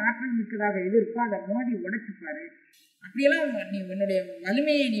விட ஆற்றல் மிக்கதாக எது இருக்கோ அதை மோதி உடைச்சுப்பாரு. அப்படியெல்லாம் நீ உன்னுடைய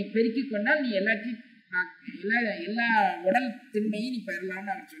வலிமையை நீ பெருக்கி கொண்டால் நீ எல்லாத்தையும் எல்லா உடல் திண்மையும் நீ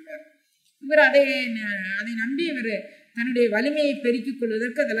பெறலாம்னு அவர் சொல்வார். இவர் அதை நம்பி இவர் தன்னுடைய வலிமையை பெருக்கிக்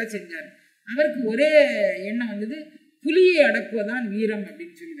கொள்வதற்கு அதெல்லாம் செஞ்சார். அவருக்கு ஒரே எண்ணம் வந்தது, புலியை அடக்குவதான் வீரம்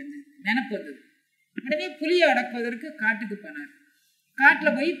அப்படின்னு சொல்லி வந்தது, நினைப்பு வந்தது. உடனே புலியை அடக்குவதற்கு காட்டுக்கு போனார்.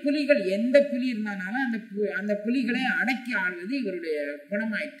 காட்டில் போய் புலிகள் எந்த புலி இருந்தாலும் அந்த புலிகளை அடக்கி ஆள்வது இவருடைய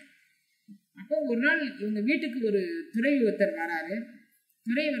குணமாயிட்டு. அப்போ ஒரு நாள் இவங்க வீட்டுக்கு ஒரு துறவி ஒருத்தர் வராரு.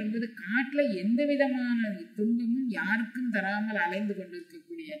 துறை வரும்போது காட்டுல எந்த விதமான துன்பமும் யாருக்கும் தராமல் அலைந்து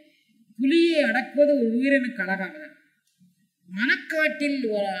கொண்டிருக்கக்கூடிய புலியை அடக்குவது ஒரு உயிரினுக்கு அழகாக, மனக்காட்டில்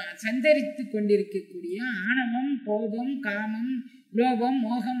சந்தரித்து கொண்டிருக்கக்கூடிய ஆணவம், கோபம், காமம், லோபம்,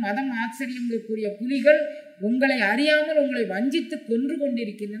 மோகம், மதம், ஆச்சரியங்கக்கூடிய புலிகள் உங்களை அறியாமல் உங்களை வஞ்சித்து கொன்று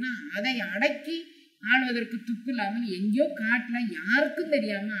கொண்டிருக்கின்றன. அதை அடக்கி ஆள்வதற்கு துப்பு இல்லாமல் எங்கேயோ காட்டுல யாருக்கும்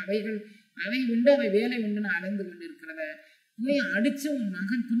தெரியாம அவை உண்டு அவை வேலை உண்டுன்னு அலைந்து கொண்டிருக்கிறத போய் அடிச்சு உன்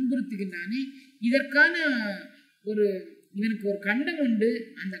மகன் துன்புறுத்துகின்றானே. இதற்கான இவனுக்கு ஒரு கண்டம் உண்டு.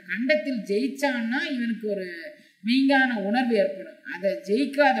 அந்த கண்டத்தில் ஜெயிச்சான்னா இவனுக்கு ஒரு மெய்ஞான உணர்வு ஏற்படும். அதை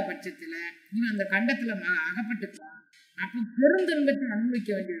ஜெயிக்காத பட்சத்துல இவன் அந்த கண்டத்துல அகப்பட்டுக்கலாம். அப்ப பெருந்துன்பத்தை அனுபவிக்க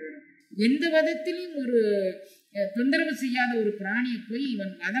வேண்டியது வரும். எந்த விதத்திலையும் ஒரு தொந்தரவு செய்யாத ஒரு பிராணியை போய்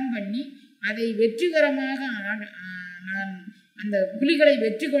இவன் வதம் பண்ணி அதை வெற்றிகரமாக நான் அந்த புலிகளை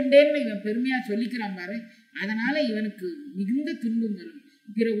வெற்றி கொண்டேன்னு இவன் பெருமையா சொல்லிக்கிறான் பாரு. அதனால இவனுக்கு மிகுந்த துன்பம் வரும்.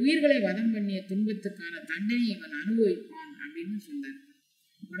 பிற உயிர்களை வதம் பண்ணிய துன்பத்துக்கான தண்டனை இவன் அனுபவிப்பான் அப்படின்னு சொன்னார்.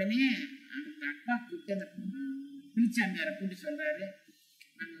 உடனே அந்த அப்பா கூப்பிட்டு அந்த புலிச்சாமியாரை கூட்டி சொல்றாரு,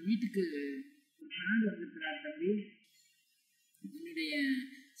 நம்ம வீட்டுக்கு ஒரு நாள் வந்திருக்கிறார் தம்பி, என்னுடைய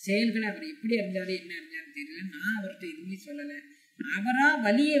செயல்களை அவர் எப்படி அறிஞ்சாரு என்ன அறிஞ்சாருன்னு தெரியல, நான் அவர்கிட்ட எதுவுமே சொல்லலை. அவரா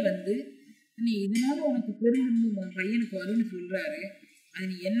வழியே வந்து நீ இதனால உனக்கு பெருந்துன்பம் பையனுக்கு வரும்னு சொல்றாரு, அது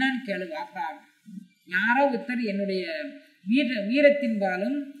நீ என்னன்னு கேளு வாப்பா. யாரோ ஒருத்தர் என்னுடைய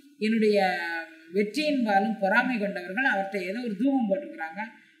வீரத்தின்பாலும் என்னுடைய வெற்றியின்பாலும் பொறாமை கொண்டவர்கள் அவர்கிட்ட ஏதோ ஒரு தூபம் போட்டிருக்கிறாங்க.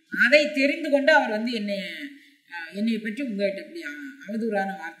 அதை தெரிந்து கொண்டு அவர் வந்து என்னை பற்றி உங்ககிட்ட இப்படி அவதூறான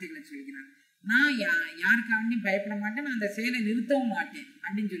வார்த்தைகளை சொல்கிறார். நான் யாருக்காண்டியும் பயப்பட மாட்டேன், நான் அந்த செயலை நிறுத்தவும் மாட்டேன்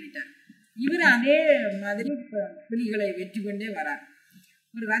அப்படின்னு சொல்லிட்டார். இவர் அதே மாதிரி புலிகளை வெற்றி கொண்டே வரார்.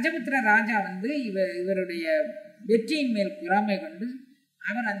 ஒரு ரஜபுத்திர ராஜா இவருடைய வெற்றியின் மேல் பொறாமை கொண்டு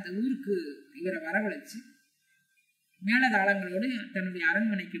அவர் அந்த ஊருக்கு இவரை வரவழைச்சு மேலதாளங்களோடு தன்னுடைய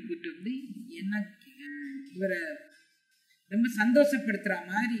அரண்மனைக்கு கூட்டு வந்து என்ன இவரை ரொம்ப சந்தோஷப்படுத்துற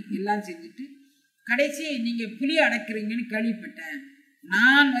மாதிரி எல்லாம் செஞ்சுட்டு கடைசி நீங்க புலியை அடக்குறீங்கன்னு கேள்விப்பட்டேன்,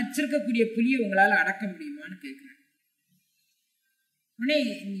 நான் வச்சிருக்கக்கூடிய புலியை உங்களால அடக்க முடியுமான்னு கேட்கிறேன். உடனே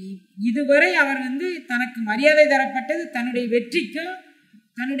இதுவரை அவர் தனக்கு மரியாதை தரப்பட்டது தன்னுடைய வெற்றிக்கும்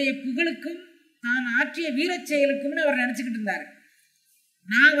தன்னுடைய புகழுக்கும் தான் ஆற்றிய வீரச் செயலுக்கும்னு அவர் நினைச்சுக்கிட்டு இருந்தாரு.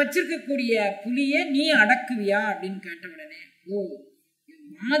 நான் வச்சிருக்கக்கூடிய புலியை நீ அடக்குவியா அப்படின்னு கேட்ட உடனே, ஓ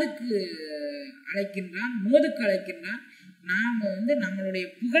மாதுக்கு அழைக்கின்றான், மோதுக்கு அழைக்கின்றான், நாம் நம்மளுடைய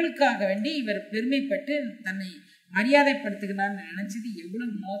புகழுக்காக வேண்டி இவர் பெருமைப்பட்டு தன்னை மரியாதைப்படுத்துகிறான்னு நினைச்சது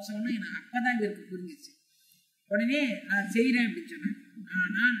எவ்வளவு மோசம்னு எனக்கு அப்பதான் இவருக்கு புரிஞ்சிச்சு. உடனே நான் செய்கிறேன் அப்படின்னு சொன்னேன்.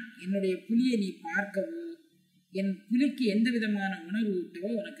 ஆனால் என்னுடைய புலியை நீ பார்க்கவோ என் புலிக்கு எந்த விதமான உணர்வு ஊட்டவோ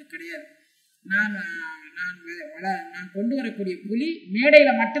உனக்கு கிடையாது. நான் கொண்டு வரக்கூடிய புலி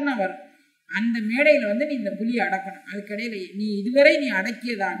மேடையில் மட்டும்தான் வரும். அந்த மேடையில் நீ இந்த புலியை அடக்கணும். அதுக்கிடையில நீ இதுவரை நீ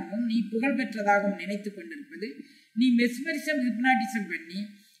அடக்கியதாகவும் நீ புகழ் பெற்றதாகவும் நினைத்து கொண்டிருப்பது நீ மெஸ்மரிசம் ஹிப்னாட்டிசம் பண்ணி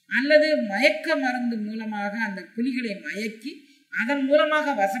அல்லது மயக்க மருந்து மூலமாக அந்த புலிகளை மயக்கி அதன்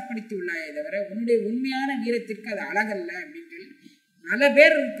மூலமாக வசப்படுத்தி உள்ளாயே தவிர உன்னுடைய உண்மையான வீரத்திற்கு அது அழகல்ல அப்படின்னு சொல்லி பல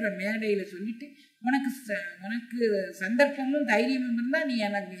பேர் இருக்கிற மேடையில சொல்லிட்டு உனக்கு சந்தர்ப்பமும் தைரியமும் இருந்தால் நீ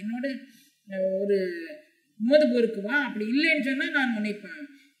என்னோட ஒரு மோது போருக்கு வா, அப்படி இல்லைன்னு சொன்னா நான் உன்னை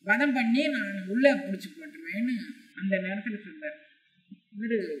வதம் பண்ணி நான் உள்ள பிடிச்சி போட்டுருவேன்னு அந்த நேரத்துல சொன்னார்.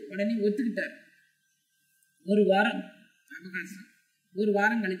 இவரு உடனே ஒத்துக்கிட்டார். ஒரு வாரம் அவகாசம், ஒரு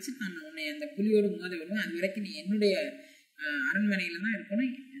வாரம் கழிச்சு நான் உன்னை அந்த புலியோடு மோத விடுவேன், அது வரைக்கும் நீ என்னுடைய அரண்மனையில தான்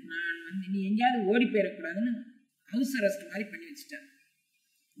இருக்கணும், நான் நீ எங்கேயாவது ஓடி போயிடக்கூடாதுன்னு ஹவுஸ் அரெஸ்ட் மாதிரி பண்ணி வச்சுட்டார்.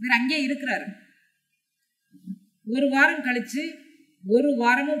 இவர் அங்கேயே இருக்கிறாரு. ஒரு வாரம் கழிச்சு ஒரு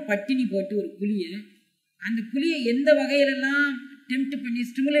வாரமும் பட்டினி போட்டு ஒரு அந்த புலியை எந்த வகையிலெல்லாம் டெம்ப்ட் பண்ணி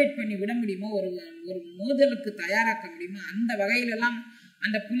ஸ்டிமுலேட் பண்ணி விட முடியுமோ, ஒரு மோதலுக்கு தயாராக்க முடியுமோ அந்த வகையிலெல்லாம்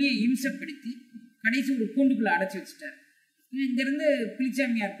அந்த புலியை இம்சப்படுத்தி கடைசி ஒரு கூண்டுக்குள்ள அடைச்சி வச்சுட்டார். இங்கிருந்து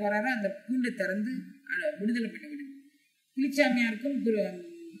புலிச்சாமியார் போறாரு, அந்த கூண்டை திறந்து விடுதலை பண்ணி விடுங்க. புலிச்சாமியாருக்கும்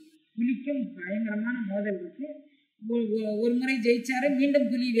புலிக்கும் பயங்கரமான மோதல் இருக்கு. ஒரு முறை ஜெயிச்சாரு, மீண்டும்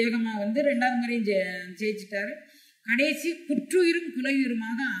புலி வேகமா ரெண்டாவது முறையும் ஜெயிச்சிட்டாரு. கடைசி குற்றுயிரும்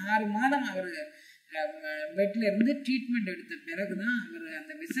குலையுயிருமாக 6 மாதம் அவர் பெட்ல இருந்து ட்ரீட்மெண்ட் எடுத்த பிறகுதான் அவர்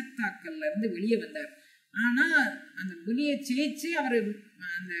அந்த விஷத்தாக்கல்ல இருந்து வெளியே வந்தார். ஆனா அந்த புலியை ஜெயிச்சு அவர்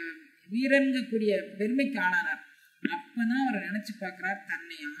அந்த வீரன்கக்கூடிய பெருமைக்கு ஆளானார். அப்பதான் அவர் நினைச்சு பார்க்கிறார்,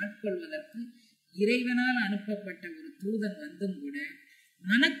 தன்னை ஆட்கொள்வதற்கு இறைவனால் அனுப்பப்பட்ட ஒரு தூதன் வந்தும் கூட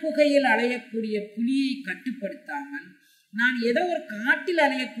மனக்குகையில் அலையக்கூடிய புலியை கட்டுப்படுத்தாமல் நான் ஏதோ ஒரு காட்டில்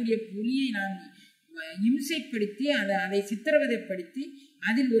அலையக்கூடிய புலியை நான் இம்சைப்படுத்தி அதை சித்திரவதைப்படுத்தி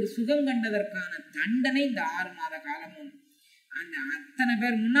அதில் ஒரு சுகம் கண்டதற்கான தண்டனை இந்த 6 மாத காலமும் அந்த அத்தனை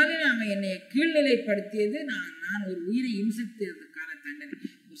பேர் முன்னாலே அவன் என்னை கீழ்நிலைப்படுத்தியது, நான் ஒரு உயிரை இம்சித்ததுக்கான தண்டனை.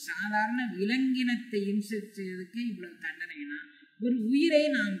 ஒரு சாதாரண விலங்கினத்தை இம்சித்ததுக்கு இவ்வளவு தண்டனைனா, ஒரு உயிரை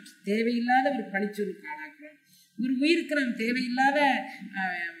நாம் தேவையில்லாத ஒரு பழிச்சொலுக்கு ஆளாக்குறோம். ஒரு உயிருக்கு நாம் தேவையில்லாத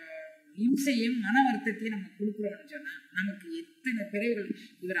இம்சையும் மன வருத்தத்தையும் நம்ம கொடுக்குறோம்னு சொன்னா நமக்கு எத்தனை பிறகுகள்.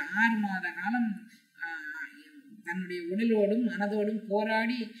 இவர் 6 மாத காலம் தன்னுடைய உடலோடும் மனதோடும்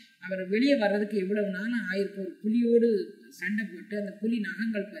போராடி அவர் வெளியே வர்றதுக்கு எவ்வளவு நாளும் ஆயிருக்கும். ஒரு புலியோடு சண்டை போட்டு அந்த புலி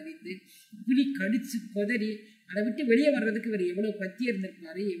நகங்கள் பதிந்து புலி கடிச்சு கொதறி அதை விட்டு வெளியே வர்றதுக்கு இவர் எவ்வளவு பத்தி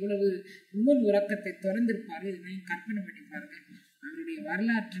இருந்திருப்பாரு, எவ்வளவு ஊன் உறக்கத்தை திறந்திருப்பாரு, இதனையும் கற்பனை பண்ணி பாருங்க. அவருடைய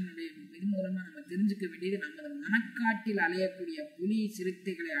வரலாற்றினுடைய இது மூலமா நம்ம தெரிஞ்சுக்க வேண்டியது, நமது மனக்காட்டில் அலையக்கூடிய புலி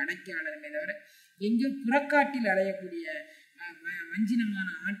சிறுத்தைகளை அடைக்காளமே தவிர எங்கேயோ புறக்காட்டில் அலையக்கூடிய வஞ்சினமான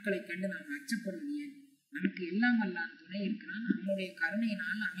ஆட்களை கண்டு நாம் அச்சப்படுவது ஏன்? நமக்கு எல்லாம் வல்லான் துணை இருக்கிறான். அவனுடைய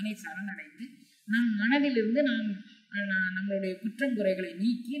கருணையினால் அவனை சரணடைந்து நம் மனதிலிருந்து நம்மளுடைய குற்றம் குறைகளை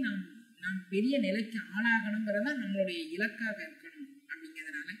நீக்கி நாம் பெரிய நிலைக்கு ஆளாகணுங்கிறதா நம்மளுடைய இலக்காக இருக்கணும்.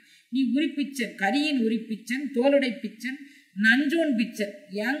 அப்படிங்கிறதுனால நீ உரிப்பிச்சன், கரியின் உரிப்பிச்சன், தோலுடை பிச்சன், நஞ்சோன் பிச்சன்,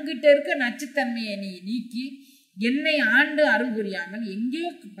 என்கிட்ட இருக்க நச்சுத்தன்மையை நீ நீக்கி என்னை ஆண்டு அருள் புரியாமல் எங்கேயோ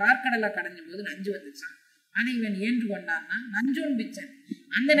பார்க்கடலை கடைஞ்ச போது நஞ்சு வந்துச்சான், அதை இவன் ஏன்று கொண்டான்னா நஞ்சோன் பிச்சன்.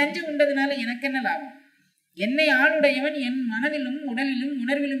 அந்த நஞ்சு உண்டதுனால எனக்கு என்ன லாபம்? என்னை ஆளுடையவன் என் மனதிலும் உடலிலும்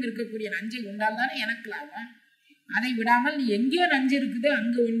உணர்விலும் இருக்கக்கூடிய நஞ்சை உண்டால் தானே எனக்கு லாபம். அதை விடாமல் நீ எங்கேயோ நஞ்சு இருக்குது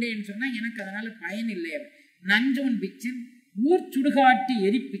அங்க உண்டேன்னு சொன்னா எனக்கு அதனால பயன் இல்லை. நஞ்சோன் பிச்சன், ஊர் சுடுகாட்டு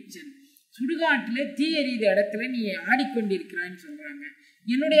எரிப்பிச்சன், சுடுகாட்டிலே தீ எறித இடத்துல நீ ஆடிக்கொண்டிருக்கிறான்னு சொல்றாங்க.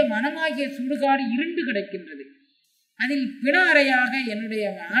 என்னுடைய மனமாகிய சுடுகாடு இருண்டு கிடக்கின்றது, அதில் பிணாரையாக என்னுடைய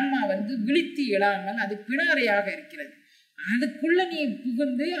ஆன்மா வந்து விழித்து எழாமல் அது பிணாரையாக இருக்கிறது. அதுக்குள்ள நீ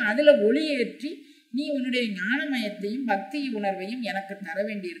புகுந்து அதுல ஒளியேற்றி நீ உன்னுடைய ஞானமயத்தையும் பக்தி உணர்வையும் எனக்கு தர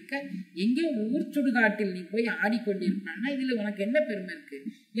வேண்டியிருக்க எங்கே ஊர் சுடுகாட்டில் நீ போய் ஆடிக்கொண்டிருப்பான்னா இதுல உனக்கு என்ன பெருமை இருக்கு?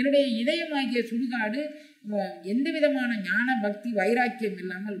 என்னுடைய இதயமாகிய சுடுகாடு எந்த விதமான ஞான பக்தி வைராக்கியம்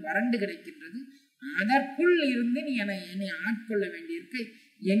இல்லாமல் வறண்டு கிடைக்கின்றது. அதற்குள் இருந்து நீ என்னை ஆட்கொள்ள வேண்டியிருக்கு.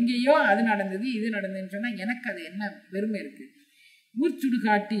 எங்கேயோ அது நடந்தது இது நடந்ததுன்னு சொன்னா எனக்கு அது என்ன பெருமை இருக்கு? ஊர்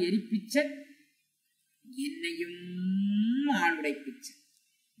சுடுகாட்டு எரிப்பிச்சன் என்னையும் ஆளுடைப்பிச்சன்.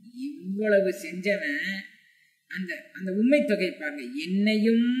 இவ்வளவு செஞ்சவன் அந்த அந்த உண்மை தொகை பாருங்க,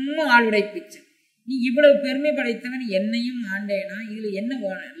 என்னையும் ஆளுடைப்பிச்சன். நீ இவ்வளவு பெருமை படைத்தவன் என்னையும் ஆண்டேனா இதுல என்ன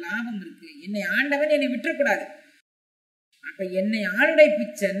லாபம் இருக்கு? என்னை ஆண்டவன் என்னை விட்டுறக்கூடாது. அப்ப என்னை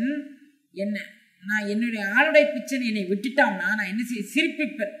ஆளுடைப்பிச்சன் என்ன, நான் என்னுடைய ஆளுடை பிச்சன் என்னை விட்டுட்டான்னா நான் என்ன செய்ய?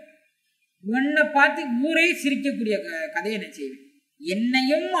 சிரிப்பிப்பேன். உன்னை பார்த்து ஊரே சிரிக்கக்கூடிய கதையை என்ன செய்வேன்?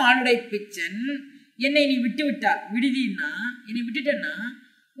 என்னையும் ஆளுடை பிச்சன் என்னை நீ விட்டு விட்டார் விடுதின்னா என்னை விட்டுட்டேன்னா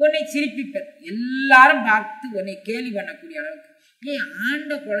உன்னை சிரிப்பிப்பேன். எல்லாரும் பார்த்து உன்னை கேலி பண்ணக்கூடிய அளவுக்கு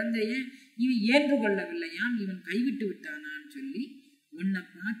ஆண்ட குழந்தைய இவன் ஏன்று கொள்ளவில்லையாம், இவன் கைவிட்டு விட்டானான்னு சொல்லி உன்னை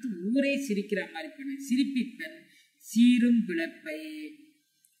பார்த்து ஊரே சிரிக்கிற மாதிரி பண்ண சிரிப்பிப்பேன். சீரும் பிழைப்பை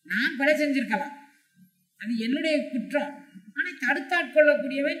நான் பிழை செஞ்சிருக்கலாம், அது என்னுடைய குற்றம். ஆனால்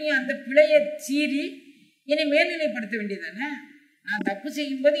தடுத்தாட்கொள்ளக்கூடியவன் நீ அந்த பிழையை சீறி என்னை மேல்நிலைப்படுத்த வேண்டியதானே? நான் தப்பு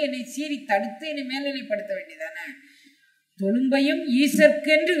செய்யும்போது என்னை சீறி தடுத்து என்னை மேல்நிலைப்படுத்த வேண்டியதானே? தொழும்பையும்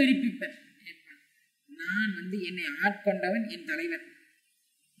ஈசற்கென்று விரிப்பிப்பேன். நான் வந்து என்னை ஆட்கொண்டவன் என் தலைவன்,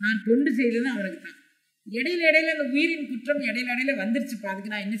 நான் தொண்டு செய்தது அவனுக்கு தான். இடையில இடையில அந்த உயிரின் குற்றம் இடையில வந்துருச்சு.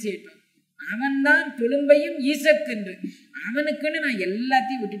 அதுக்கு நான் என்ன செய்யட்டும்? அவன்தான் தொழும்பையும் ஈசற்கென்று, அவனுக்குன்னு நான்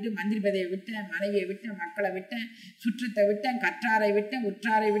எல்லாத்தையும் விட்டுட்டு மந்திரி பதவியை விட்டேன், மனைவியை விட்டேன், மக்களை விட்டேன், சுற்றத்தை விட்டேன், கற்றாரை விட்டேன்,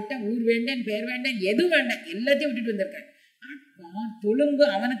 உற்றாரை விட்டேன், ஊர் வேண்டேன், பேர் வேண்டேன், எதுவும் வேண்டேன், எல்லாத்தையும் விட்டுட்டு வந்திருக்கேன். அப்போ தொழும்பு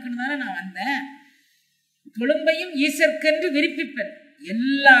அவனுக்குன்னு தானே நான் வந்தேன். தொழும்பையும் ஈசற்கென்று விரிப்பிப்பேன்.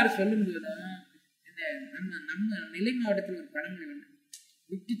 எல்லாரும் சொல்லும் போதும் இந்த நம்ம நிலை மாவட்டத்தில் ஒரு பழமொழி ஒன்று,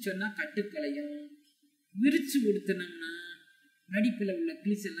 விட்டு சொன்னா கட்டுக்கலையும், விரிச்சு கொடுத்தனோம்னா மடிப்பில் உள்ள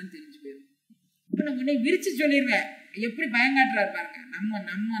கிளிஸ் எல்லாம் தெரிஞ்சு போயிடும். இப்போ நான் உன்னை விரிச்சு சொல்லிடுவேன். எப்படி பயங்காட்டுறாரு பாருங்க.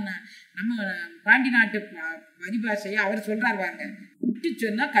 நம்ம பாண்டி நாட்டு பரிபாஷையை அவர் சொல்றாரு பாருங்க, விட்டு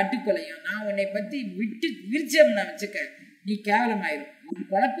சொன்னா கட்டுக்கொலையும். நான் உன்னை பத்தி விட்டு விரிச்சோம்னா வச்சுக்க நீ கேவலமாயிரும், உன்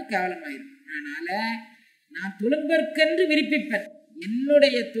பொழப்பு கேவலமாயிரும். அதனால நான் தொழும்பற்கென்று விரிப்பிப்பேன்.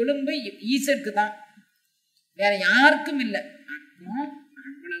 என்னுடைய தொழும்பு ஈசருக்கு தான், வேற யாருக்கும் இல்லை. அப்போ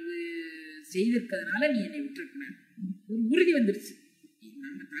அவ்வளவு செய்திருக்கிறதுனால நீ என்னை விட்டுருக்கூடாது. ஒரு உறுதி வந்துருச்சு.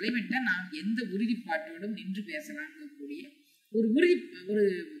 நம்ம தலைவன்ட்ட நாம் எந்த உறுதிப்பாட்டோடும் நின்று பேசலாம்ங்கக்கூடிய ஒரு உறுதி, ஒரு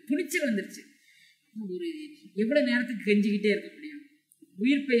துணிச்சல் வந்துருச்சு. ஒரு எவ்வளவு நேரத்துக்கு கெஞ்சிக்கிட்டே இருக்க முடியும்?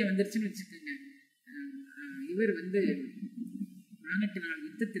 உயிர் பெய்ய வந்துருச்சுன்னு வச்சுக்கோங்க. இவர் வந்து 4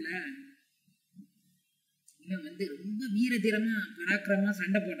 யுத்தத்துல இவன் வந்து ரொம்ப வீர தீரமா பராக்கிரமா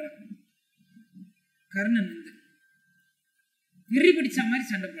சண்டை போடுறான். கர்ணன் வந்து வெறி பிடிச்ச மாதிரி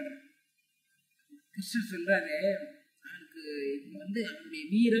சண்டை போடுறான். கிருஷ்ணர் சொல்றாரு, அவனுக்கு இப்போ வந்து அவனுடைய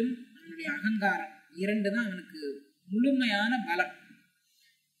வீரம், அவனுடைய அகங்காரம் இரண்டு தான் அவனுக்கு முழுமையான பலம்.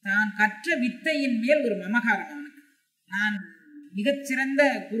 தான் கற்ற வித்தையின் மேல் ஒரு மமகாரம் அவனுக்கு. நான் மிகச்சிறந்த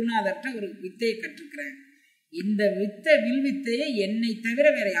குருநாதர்கிட்ட ஒரு வித்தையை கற்றுக்கிறேன், இந்த வில் வித்தையை என்னை தவிர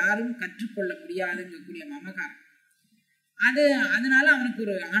வேற யாரும் கற்றுக்கொள்ள முடியாதுங்கக்கூடிய மமகாரம். அதனால அவனுக்கு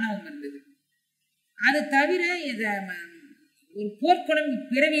ஒரு ஆணவம் இருந்தது. அது தவிர ஒரு போர்க்குணம்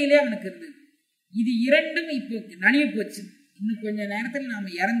பிறவியிலே அவனுக்கு இருந்தது. இது இரண்டும் இப்போ நழுவி போச்சு. இன்னும் கொஞ்ச நேரத்தில்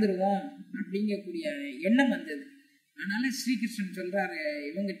நாம இறந்துருவோம் அப்படிங்கக்கூடிய எண்ணம் வந்தது. அதனால ஸ்ரீகிருஷ்ணன் சொல்றாரு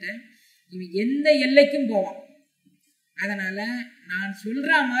இவங்கிட்ட, இவன் எந்த எல்லைக்கும் போவான். அதனால நான் சொல்ற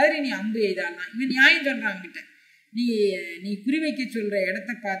மாதிரி நீ அம்பு எய்தாலாம். இவன் நியாயம் சொல்றான் அவன்கிட்ட. நீ குறிவைக்க சொல்ற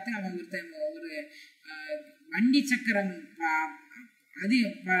இடத்த பார்த்து அவன் ஒரு வண்டி சக்கரம் அது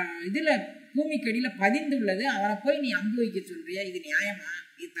இதுல பூமிக்கடியில பதிந்துள்ளது, அவனை போய் நீ அம்பு வைக்க சொல்றியா? இது நியாயமா?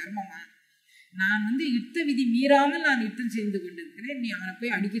 இது தர்மமா? நான் வந்து யுத்த விதி மீறாமல் நான் யுத்தம் செய்து கொண்டிருக்கிறேன், நீ அவனை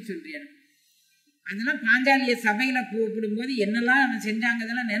போய் அடிக்க சொல்றியா? அதெல்லாம் பாஞ்சாலிய சபையில கூப்பிடும் போது என்னெல்லாம் அவன் செஞ்சாங்க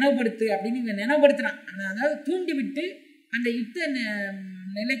அதெல்லாம் நினைவுபடுத்து அப்படின்னு இவன் நினைவுபடுத்துறான். அதாவது தூண்டி விட்டு அந்த யுத்த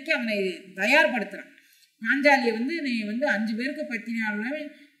நிலைக்கு அவனை தயார்படுத்துறான். பாஞ்சாலியை வந்து நீ வந்து 5 பேருக்கு பத்தினியாருல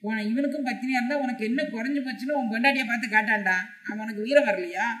இவனுக்கும் பத்தினியா இருந்தா உனக்கு என்ன குறைஞ்சு போச்சுன்னு உன் பொண்டாட்டியை பார்த்து காட்டான்டா. அவனுக்கு வீரம்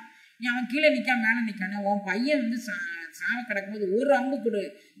வரலையா? நீ அவன் கீழே நிற்காம மேலே நிற்கானே. உன் பையன் வந்து சாவ கிடக்கும்போது ஒரு அம்பு கொடு,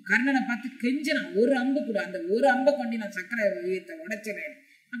 கர்ணனை பார்த்து கெஞ்சினான், ஒரு அம்பு கொடு, அந்த ஒரு அம்பை கொண்டு நான் சக்கரை வீரத்தை உடைச்சிடறேன்.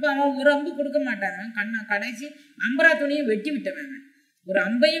 அப்போ அவன் ஒரு அம்பு கொடுக்க மாட்டான். கடைசி அம்பரா துணியை வெட்டி விட்டவன். ஒரு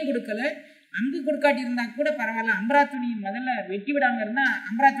அம்பையும் கொடுக்கல. அம்பு கொடுக்காட்டி இருந்தா கூட பரவாயில்ல, அம்பரா துணியை முதல்ல வெட்டி விடாம இருந்தா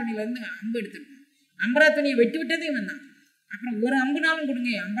அம்பரா துணியில இருந்து அம்பு எடுத்துருப்பான். அம்பரா துணியை வெட்டி விட்டதே இவன் தான். அப்புறம் ஒரு அம்புனாலும் கொடுங்க,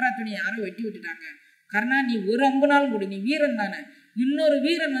 அம்பரா துணியை யாரோ வெட்டி விட்டுட்டாங்க, கர்ணா நீ ஒரு அம்புனாலும் கொடு, நீ வீரன் தானே. இன்னொரு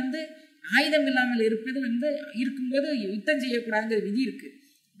வீரன் ஆயுதம் இல்லாமல் இருப்பது இருக்கும்போது யுத்தம் செய்யக்கூடாதுங்கிற விதி இருக்கு.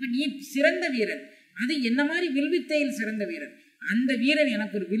 இப்ப நீ சிறந்த வீரன், அது என்ன மாதிரி வில்வித்தையில் சிறந்த வீரன், அந்த வீரன்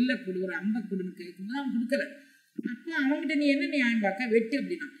எனக்கு ஒரு வில்ல கொடு, ஒரு அம்பை கொடுன்னு கேட்கும்போது அவன் கொடுக்கல. அப்போ அவன்கிட்ட நீ என்ன நியாயம் பார்க்க, வெட்டு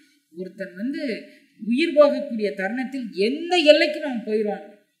அப்படின்னா. ஒருத்தன் உயிர் போகக்கூடிய தருணத்தில் எந்த எல்லைக்கும் அவன் போயிடுவான்.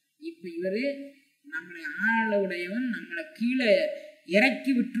 இப்ப இவரு நம்மளை ஆளுடையவன், நம்மளை கீழே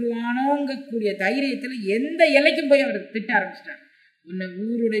இறக்கி விட்டுருவானோங்கக்கூடிய தைரியத்துல எந்த எல்லைக்கும் போய் அவர் திட்ட ஆரம்பிச்சிட்டார். உன்னை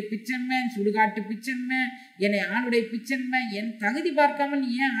ஊருடைய பிச்சன்மை, சுடுகாட்டு பிச்சன்மை, என்னை ஆளுடைய பிச்சன்மை, என் தகுதி பார்க்காம நீ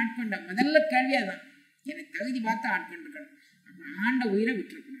ஏன் ஆட் பண்ண? முதல்ல கேள்வியாதான், என்னை தகுதி பார்த்து ஆட் பண்ணிருக்கணும். அப்ப ஆண்ட உயிரை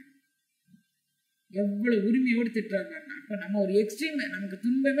விட்டுருக்கணும். எவ்வளவு உரிமையோடு திட்டுறாங்க. அப்ப நம்ம ஒரு எக்ஸ்ட்ரீம், நமக்கு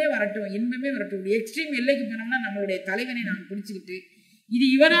துன்பமே வரட்டும் இன்பமே வரட்டும், ஒரு எக்ஸ்ட்ரீம் எல்லைக்கு போனோம்னா நம்மளுடைய தலைவனை நாம் பிடிச்சிக்கிட்டு, இது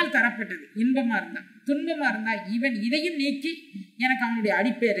இவனால் தரப்பட்டது, இன்பமா இருந்தா துன்பமா இருந்தா இவன் இதையும் நீக்கி எனக்கு அவனுடைய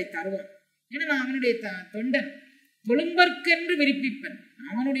அடிப்பேரை தருவான். ஏன்னா நான் அவனுடைய தொண்டன், தொழும்பற்கென்று விரிப்பிப்பன்,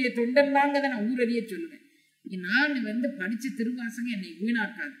 அவனுடைய தொண்டன் தாங்க நான் ஊரறிய சொல்லுவேன். நான் படிச்ச திருவாசகம் என்னை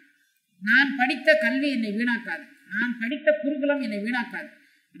வீணாக்காது, நான் படித்த கல்வி என்னை வீணாக்காது, நான் படித்த குருகுலம் என்னை வீணாக்காது,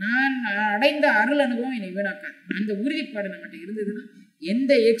 நான் அடைந்த அருள் அனுபவம் என்னை வீணாக்காது. அந்த உறுதிப்பாடு நம்மகிட்ட இருந்ததுன்னா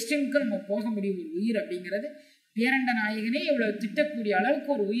எந்த எக்ஸ்ட்ரீமுக்கும் நம்ம போக முடியும். ஒரு உயிர் அப்படிங்கிறது பேரண்ட நாயகனே இவ்வளவு திட்டக்கூடிய அளவுக்கு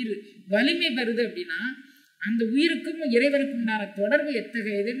ஒரு உயிர் வலிமை பெறுது அப்படின்னா அந்த உயிருக்கும் இறைவனுக்கும் உண்டான தொடர்பு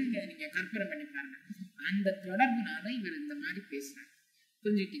எத்தகையதுன்னு நீங்க கற்பனை பண்ணி பாருங்க. அந்த தொடர்புனால இவர் இந்த மாதிரி பேசுறாரு.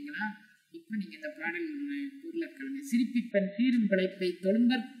 புரிஞ்சுக்கிட்டீங்களா? இப்ப நீங்க இந்த பாடல் பொருளக்கல்வி சிரிப்பிப்பன் சீரும் பிழைப்பை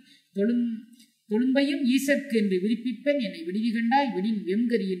தொழும்பையும் ஈசற்கு என்று விரிப்பிப்பன், என்னை விடுவி கண்டாய் விடின்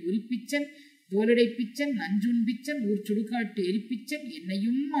வெங்கரியின் உரிப்பிச்சன், தோளுடை பிச்சன், நஞ்சுன் பிச்சன், ஊர் சுடுகாட்டு எரிப்பிச்சன்,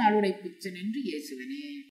 என்னையும் ஆளுடை பிச்சன் என்று இயேசுவனே.